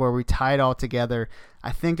episode, where we tie it all together.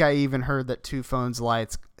 I think I even heard that Two Phones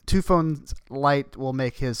Light will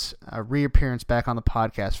make his reappearance back on the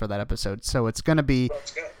podcast for that episode. So it's going to be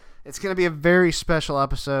a very special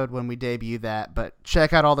episode when we debut that. But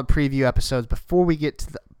check out all the preview episodes before we get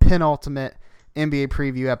to the penultimate NBA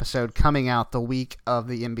preview episode coming out the week of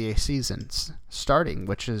the NBA seasons starting,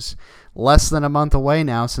 which is less than a month away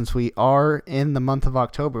now, since we are in the month of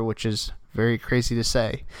October, which is very crazy to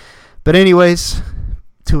say. But anyways,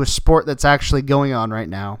 to a sport that's actually going on right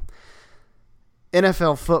now.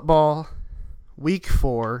 NFL football, week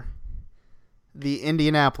 4, the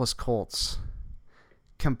Indianapolis Colts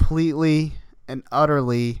completely and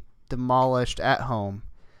utterly demolished at home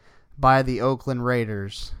by the Oakland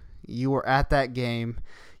Raiders. You were at that game.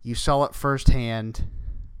 You saw it firsthand.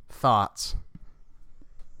 Thoughts?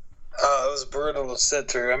 It was brutal to sit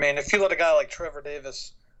through. I mean, if you let a guy like Trevor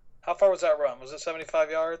Davis, how far was that run? Was it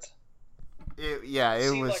 75 yards? It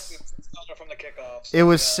was like from the kickoff. It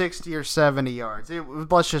was 60 or 70 yards.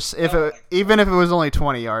 Even if it was only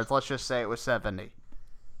 20 yards, let's just say it was 70.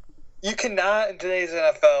 You cannot in today's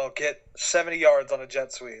NFL get 70 yards on a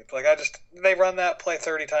jet sweep. They run that play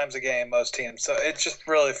 30 times a game, most teams. So it's just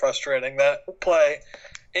really frustrating. That play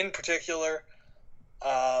in particular,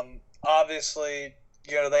 obviously,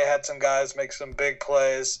 they had some guys make some big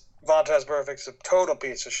plays. Vontaze Burfict's a total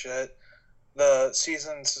piece of shit. The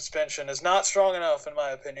season suspension is not strong enough, in my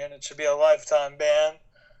opinion. It should be a lifetime ban,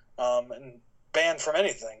 and banned from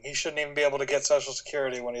anything. He shouldn't even be able to get Social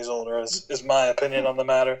Security when he's older, is my opinion on the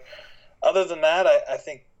matter. Other than that, I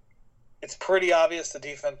think it's pretty obvious the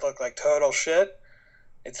defense looked like total shit.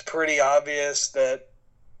 It's pretty obvious that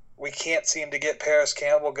we can't seem to get Paris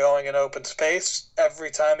Campbell going in open space.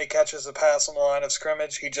 Every time he catches a pass on the line of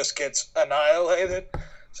scrimmage, he just gets annihilated.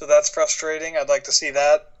 So that's frustrating. I'd like to see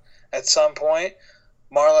that at some point.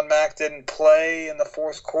 Marlon Mack didn't play in the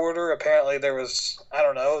fourth quarter. Apparently there was, I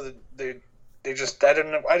don't know,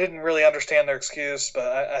 I didn't really understand their excuse, but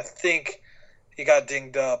I think he got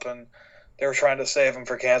dinged up and they were trying to save him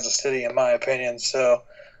for Kansas City, in my opinion. So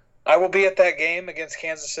I will be at that game against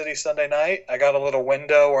Kansas City Sunday night. I got a little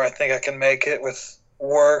window where I think I can make it with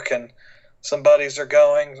work, and some buddies are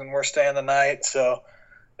going and we're staying the night. So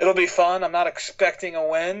it'll be fun. I'm not expecting a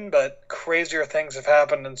win, but crazier things have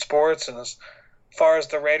happened in sports. And as far as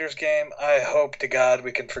the Raiders game, I hope to God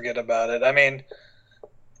we can forget about it. I mean,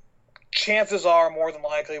 chances are more than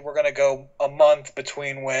likely we're going to go a month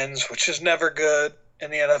between wins, which is never good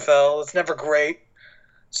in the NFL. It's never great.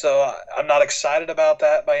 So I'm not excited about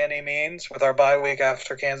that by any means with our bye week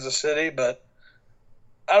after Kansas City, but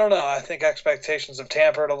I don't know. I think expectations have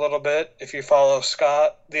tampered a little bit. If you follow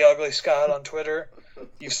Scott, the ugly Scott on Twitter,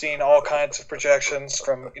 you've seen all kinds of projections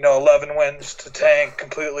from, 11 wins to tank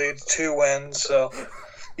completely to 2 wins. So,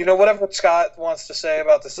 whatever Scott wants to say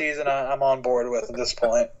about the season, I'm on board with at this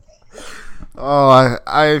point. Oh,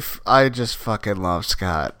 I just fucking love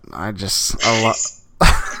Scott. I love.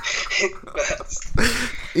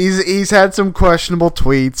 He's had some questionable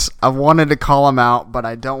tweets. I wanted to call him out, but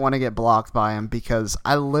I don't want to get blocked by him because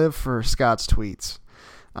I live for Scott's tweets.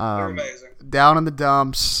 They're amazing. Down in the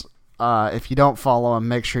dumps. If you don't follow him,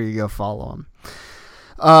 make sure you go follow him.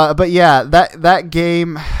 But yeah, that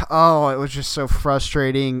game, it was just so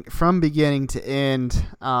frustrating from beginning to end.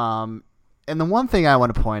 And the one thing I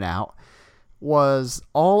want to point out was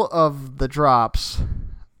all of the drops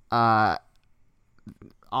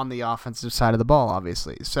on the offensive side of the ball,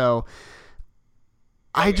 obviously. So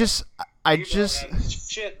I just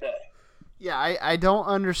shit day. Yeah, I don't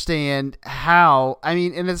understand how.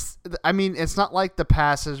 It's not like the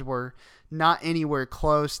passes were not anywhere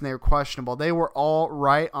close and they were questionable. They were all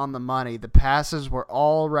right on the money. The passes were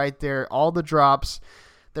all right there. All the drops.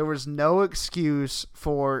 There was no excuse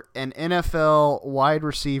for an NFL wide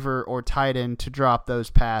receiver or tight end to drop those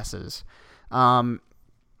passes. And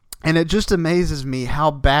it just amazes me how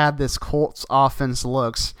bad this Colts offense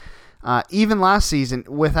looks. Even last season,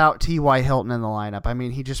 without T.Y. Hilton in the lineup. I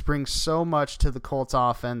mean, he just brings so much to the Colts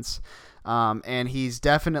offense, and he's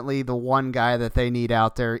definitely the one guy that they need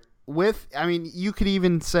out there. You could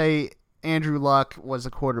even say Andrew Luck was a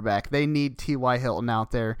quarterback. They need T.Y. Hilton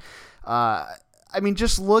out there.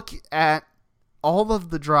 Just look at all of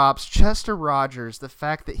the drops. Chester Rogers, the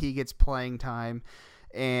fact that he gets playing time,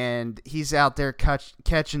 and he's out there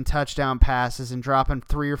catching touchdown passes and dropping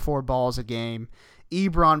 3 or 4 balls a game.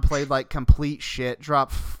 Ebron played like complete shit,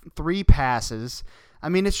 dropped 3 passes. I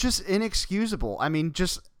mean, it's just inexcusable. I mean,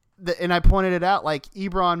 and I pointed it out, like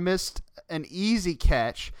Ebron missed an easy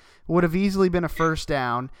catch, would have easily been a first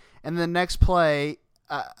down, and the next play,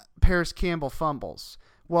 Paris Campbell fumbles.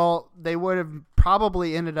 Well, they would have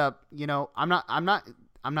probably ended up, I'm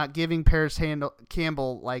not giving Paris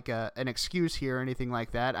Campbell like an excuse here or anything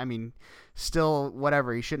like that. I mean, still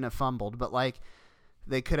whatever, he shouldn't have fumbled, but like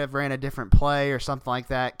they could have ran a different play or something like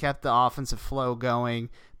that, kept the offensive flow going,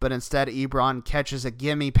 but instead Ebron catches a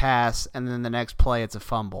gimme pass and then the next play it's a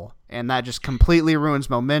fumble, and that just completely ruins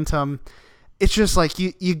momentum. It's just like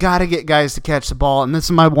you got to get guys to catch the ball, and this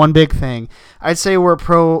is my one big thing. I'd say we're a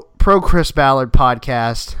pro Chris Ballard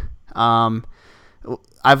podcast.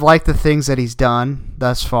 I've liked the things that he's done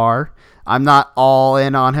thus far. I'm not all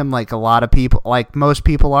in on him like a lot of people, like most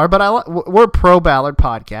people are, but we're a pro Ballard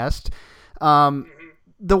podcast.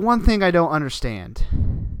 The one thing I don't understand,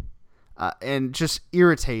 and just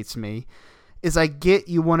irritates me, is I get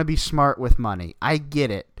you want to be smart with money. I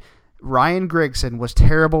get it. Ryan Grigson was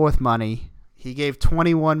terrible with money. He gave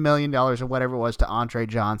 $21 million or whatever it was to Andre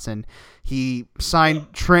Johnson. He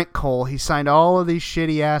signed Trent Cole. He signed all of these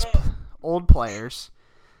shitty-ass old players.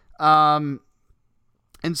 And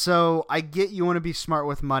so I get you want to be smart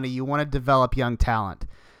with money. You want to develop young talent.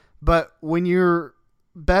 But when your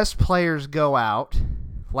best players go out,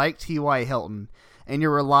 like T.Y. Hilton, and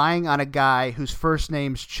you're relying on a guy whose first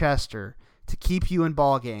name's Chester to keep you in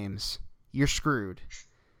ball games, you're screwed.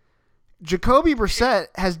 Jacoby Brissett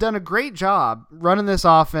has done a great job running this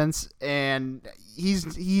offense, and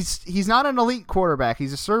he's not an elite quarterback.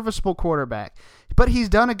 He's a serviceable quarterback, but he's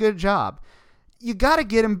done a good job. You got to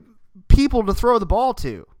get him people to throw the ball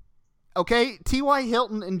to. Okay, T.Y.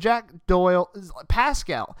 Hilton and Jack Doyle,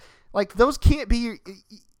 Pascal, like those can't be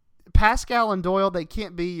Pascal and Doyle. They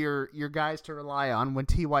can't be your guys to rely on when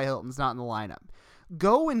T.Y. Hilton's not in the lineup.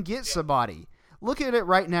 Go and get somebody. Look at it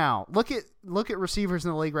right now. Look at receivers in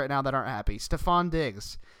the league right now that aren't happy. Stephon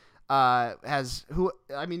Diggs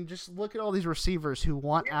just look at all these receivers who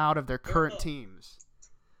want out of their current teams.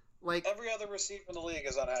 Like every other receiver in the league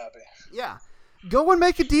is unhappy. Yeah. Go and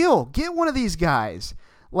make a deal. Get one of these guys.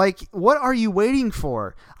 Like, what are you waiting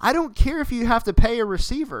for? I don't care if you have to pay a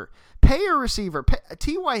receiver. Pay a receiver.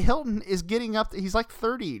 T.Y. Hilton is getting up. He's like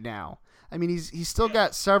 30 now. I mean, he's still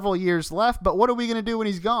got several years left, but what are we going to do when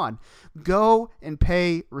he's gone? Go and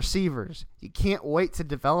pay receivers. You can't wait to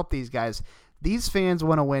develop these guys. These fans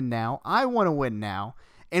want to win now. I want to win now.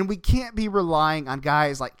 And we can't be relying on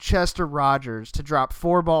guys like Chester Rogers to drop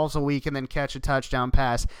 4 balls a week and then catch a touchdown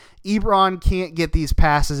pass. Ebron can't get these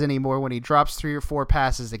passes anymore when he drops 3 or 4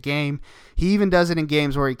 passes a game. He even does it in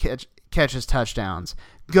games where he catches touchdowns.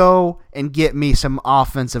 Go and get me some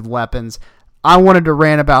offensive weapons. I wanted to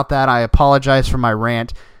rant about that. I apologize for my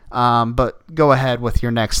rant, but go ahead with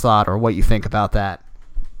your next thought or what you think about that.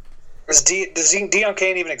 Does Deion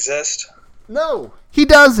Kane even exist? No, he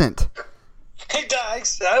doesn't. He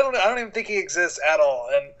dies. I don't even think he exists at all.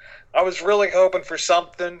 And I was really hoping for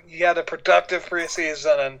something. He had a productive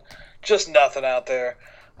preseason and just nothing out there.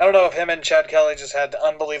 I don't know if him and Chad Kelly just had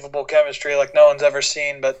unbelievable chemistry like no one's ever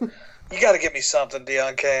seen, but you got to give me something,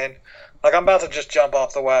 Deion Kane. Like, I'm about to just jump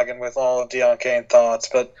off the wagon with all of Deion Kane thoughts,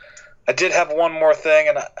 but I did have one more thing,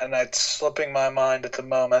 and it's slipping my mind at the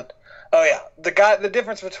moment. Oh yeah, the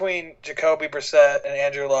difference between Jacoby Brissett and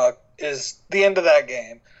Andrew Luck is the end of that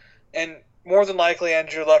game, and more than likely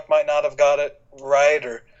Andrew Luck might not have got it right,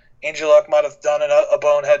 or Andrew Luck might have done a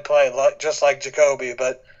bonehead play just like Jacoby.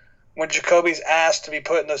 But when Jacoby's asked to be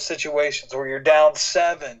put in those situations where you're down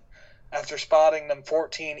 7 after spotting them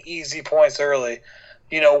 14 easy points early,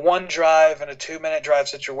 one drive in a 2-minute drive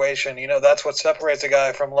situation, that's what separates a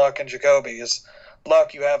guy from Luck and Jacoby. Is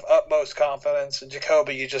Luck, you have utmost confidence, and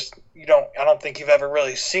Jacoby, I don't think you've ever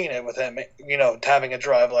really seen it with him, having a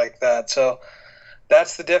drive like that. So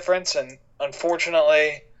that's the difference. And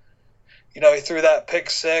unfortunately, he threw that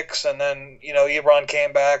pick 6, and then, Ebron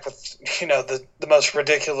came back with, the most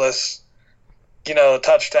ridiculous,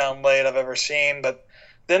 touchdown late I've ever seen. But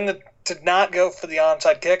then to not go for the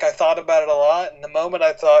onside kick, I thought about it a lot. And the moment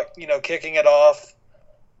I thought, kicking it off,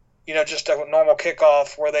 just a normal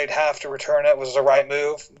kickoff where they'd have to return it was the right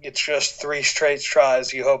move. It's just 3 straight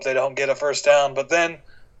tries. You hope they don't get a first down. But then,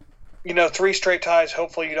 3 straight ties,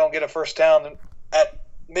 hopefully you don't get a first down. At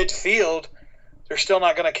midfield, they're still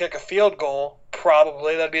not going to kick a field goal,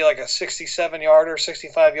 probably. That'd be like a 67-yarder,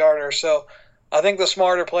 65-yarder. So I think the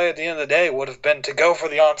smarter play at the end of the day would have been to go for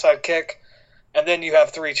the onside kick, and then you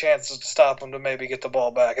have 3 chances to stop them to maybe get the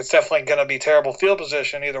ball back. It's definitely going to be terrible field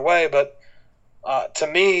position either way, but to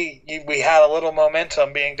me, we had a little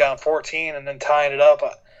momentum being down 14 and then tying it up.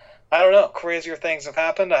 I don't know. Crazier things have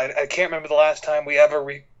happened. I can't remember the last time we ever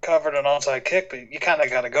recovered an onside kick, but you kind of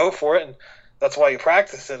got to go for it, and that's why you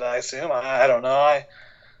practice it, I assume. I don't know.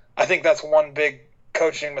 I think that's one big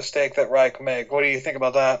coaching mistake that Reich made. What do you think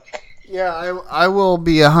about that? Yeah, I will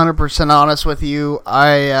be 100% honest with you.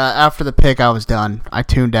 After the pick, I was done. I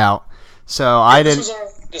tuned out. So I didn't. This was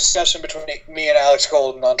our discussion between me and Alex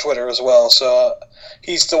Golden on Twitter as well. So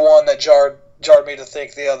he's the one that jarred me to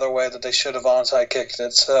think the other way, that they should have onside kicked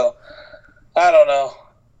it. So I don't know.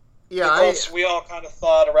 Yeah, we all kind of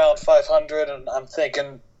thought around 500, and I'm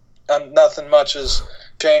thinking nothing much has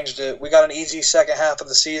changed it. We got an easy second half of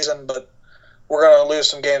the season, but we're going to lose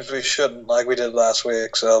some games we shouldn't, like we did last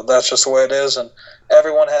week. So that's just the way it is. And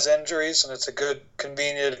everyone has injuries, and it's a good,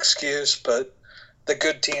 convenient excuse, but the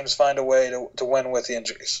good teams find a way to win with the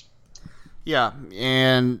injuries. Yeah,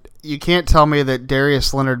 and you can't tell me that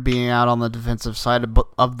Darius Leonard being out on the defensive side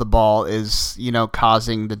of the ball is,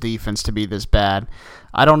 causing the defense to be this bad.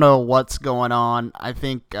 I don't know what's going on. I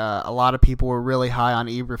think a lot of people were really high on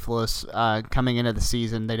Eberflus coming into the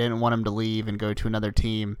season. They didn't want him to leave and go to another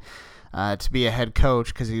team to be a head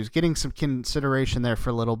coach because he was getting some consideration there for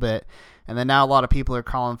a little bit. And then now a lot of people are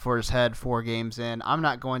calling for his head 4 games in. I'm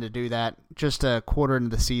not going to do that, just a quarter into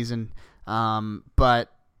the season. But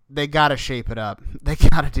they got to shape it up. They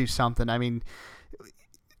got to do something. I mean,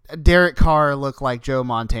 Derek Carr looked like Joe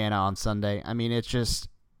Montana on Sunday. I mean, it's just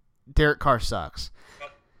Derek Carr sucks.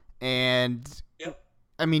 And,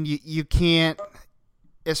 I mean, you can't,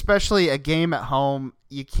 especially a game at home,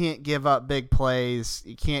 you can't give up big plays.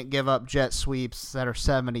 You can't give up jet sweeps that are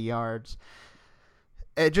 70 yards.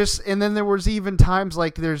 And then there was even times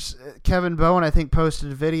like there's Kevin Bowen, I think,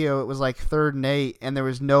 posted a video. It was like 3rd and 8, and there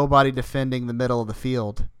was nobody defending the middle of the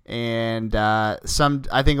field. And I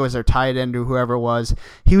think it was their tight end or whoever it was.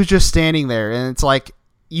 He was just standing there, and it's like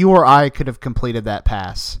you or I could have completed that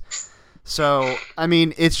pass. So, I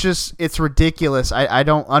mean, it's ridiculous. I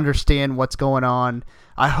don't understand what's going on.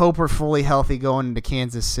 I hope we're fully healthy going into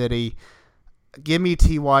Kansas City. Give me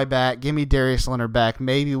T.Y. back. Give me Darius Leonard back.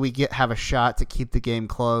 Maybe we have a shot to keep the game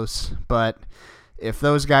close. But if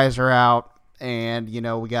those guys are out and,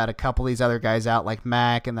 we got a couple of these other guys out like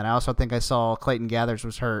Mack, and then I also think I saw Clayton Gathers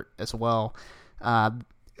was hurt as well.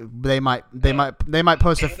 They might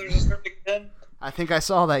post I think I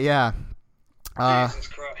saw that, yeah. Jesus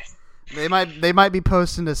Christ. They might be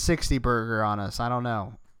posting a 60 burger on us. I don't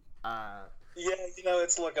know. Yeah,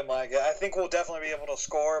 it's looking like it. I think we'll definitely be able to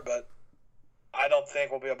score, but I don't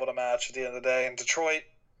think we'll be able to match at the end of the day. And Detroit,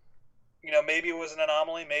 maybe it was an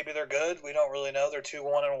anomaly. Maybe they're good. We don't really know. They're 2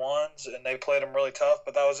 1-1s, and they played them really tough.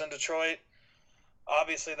 But that was in Detroit.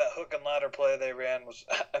 obviously that hook and ladder play they ran was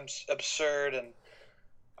absurd, and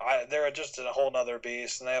they're just in a whole nother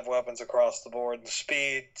beast, and they have weapons across the board, and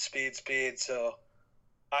speed. So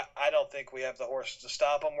I don't think we have the horses to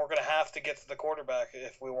stop them. We're going to have to get to the quarterback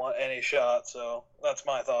if we want any shot. So that's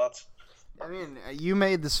my thoughts. I mean, you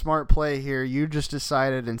made the smart play here. You just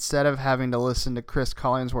decided instead of having to listen to Chris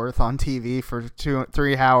Collinsworth on TV for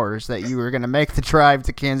 3 hours that you were going to make the drive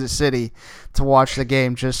to Kansas City to watch the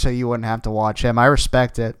game just so you wouldn't have to watch him. I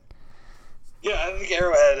respect it. Yeah, I think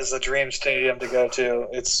Arrowhead is a dream stadium to go to.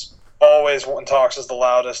 It's always when talks is the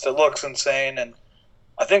loudest. It looks insane, and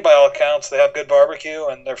I think by all accounts they have good barbecue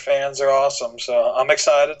and their fans are awesome. So I'm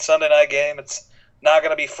excited. Sunday night game. It's not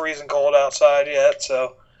going to be freezing cold outside yet,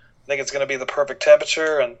 so I think it's going to be the perfect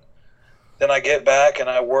temperature. And then I get back and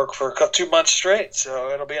I work for 2 months straight.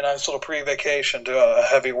 So it'll be a nice little pre-vacation to a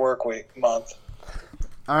heavy work week month.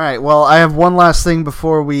 All right. Well, I have one last thing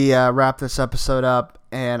before we wrap this episode up,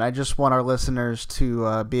 and I just want our listeners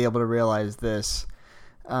to be able to realize this.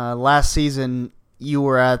 Last season, you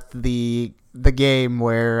were at the game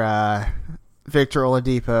where Victor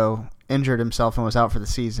Oladipo injured himself and was out for the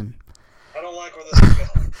season. I don't like where this is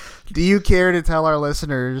going. Do you care to tell our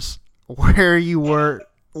listeners where you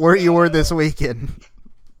were this weekend?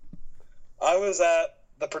 I was at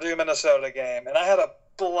the Purdue-Minnesota game, and I had a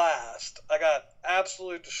blast. I got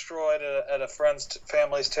absolutely destroyed at a friend's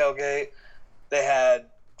family's tailgate. They had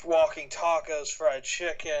walking tacos, fried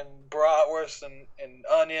chicken, bratwurst, and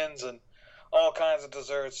onions, and all kinds of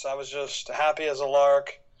desserts. I was just happy as a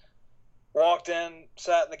lark. Walked in,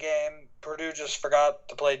 sat in the game. Purdue just forgot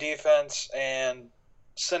to play defense, and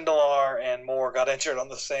Sindelar and Moore got injured on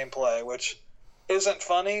the same play, which isn't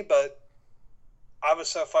funny, but I was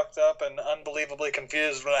so fucked up and unbelievably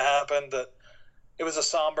confused when it happened that it was a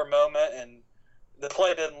somber moment, and the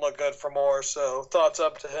play didn't look good for Moore, so thoughts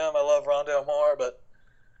up to him. I love Rondale Moore, but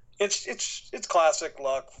it's classic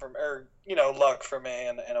luck luck for me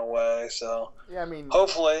in a way. So yeah, I mean,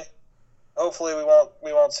 hopefully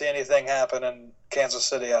we won't see anything happen in Kansas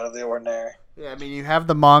City out of the ordinary. Yeah, I mean, you have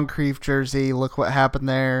the Moncrief jersey. Look what happened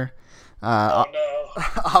there. Oh no!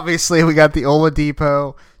 Obviously, we got the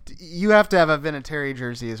Oladipo. You have to have a Vinatieri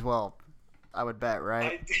jersey as well, I would bet,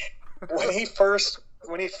 right? When he first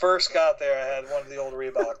got there, I had one of the old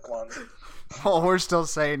Reebok ones. Well, we're still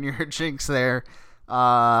saying you're a jinx there.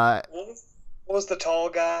 What was the tall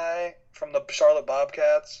guy from the Charlotte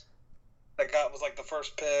Bobcats? That was like the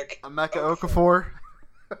first pick. Emeka Okafor?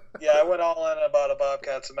 Yeah, I went all in about a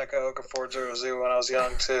Bobcats Emeka Okafor jersey when I was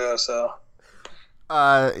young too. So.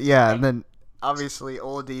 Yeah, and then obviously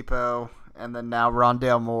Oladipo, and then now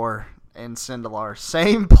Rondale Moore and Sindelar.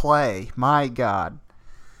 Same play. My God.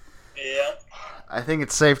 Yeah. I think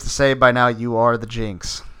it's safe to say by now you are the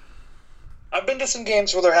jinx. I've been to some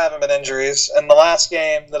games where there haven't been injuries, and the last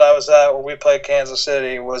game that I was at where we played Kansas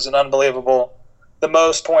City was an unbelievable, the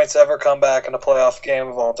most points ever come back in a playoff game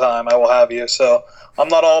of all time, I will have you. So I'm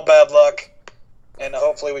not all bad luck, and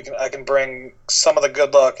hopefully I can bring some of the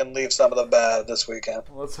good luck and leave some of the bad this weekend.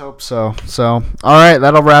 Let's hope so. So, all right,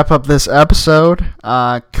 that'll wrap up this episode.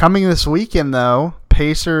 Coming this weekend, though,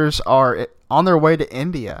 Pacers are on their way to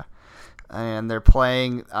India. And they're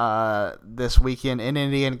playing this weekend in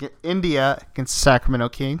India against Sacramento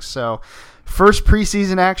Kings. So first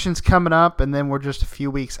preseason action's coming up, and then we're just a few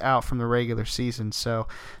weeks out from the regular season. So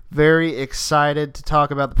very excited to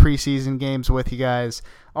talk about the preseason games with you guys.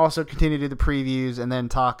 Also continue to do the previews and then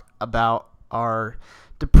talk about our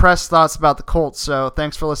depressed thoughts about the Colts. So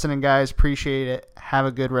thanks for listening, guys. Appreciate it. Have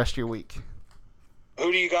a good rest of your week. Who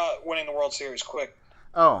do you got winning the World Series? Quick.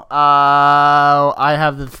 Oh, I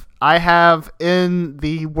have in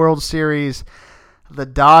the World Series the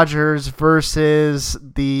Dodgers versus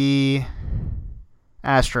the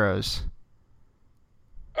Astros.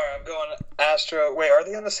 All right, I'm going Astro. Wait, are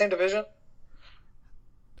they in the same division?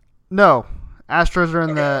 No, Astros are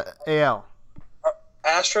in the AL. Are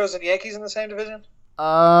Astros and Yankees in the same division? No.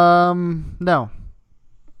 All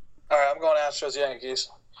right, I'm going Astros Yankees.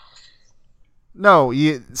 No,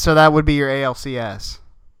 so that would be your ALCS.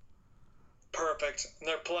 Perfect.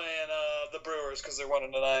 They're playing the Brewers because they're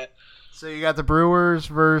winning tonight. So you got the Brewers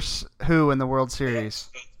versus who in the World Series?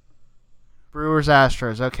 Yeah. Brewers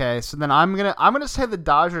Astros. Okay, so then I'm gonna say the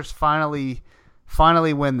Dodgers finally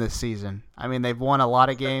win this season. I mean, they've won a lot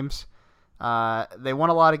of games. They won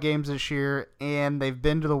a lot of games this year, and they've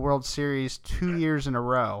been to the World Series 2 years in a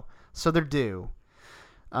row. So they're due.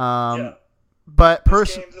 Yeah. But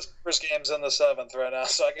this first game's in the 7th right now,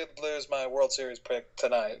 so I could lose my World Series pick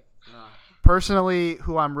tonight. Personally,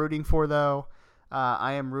 who I'm rooting for, though,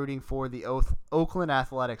 I am rooting for the Oakland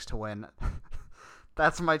Athletics to win.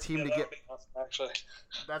 That's my team to get. actually.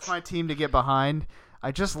 That's my team to get behind.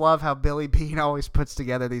 I just love how Billy Beane always puts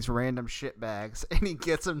together these random shit bags, and he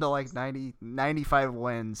gets them to like 90, 95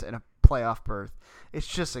 wins and a playoff berth. It's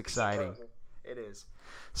just exciting. It is.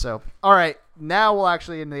 So, all right, now we'll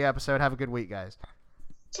actually end the episode. Have a good week, guys.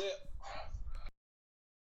 See ya.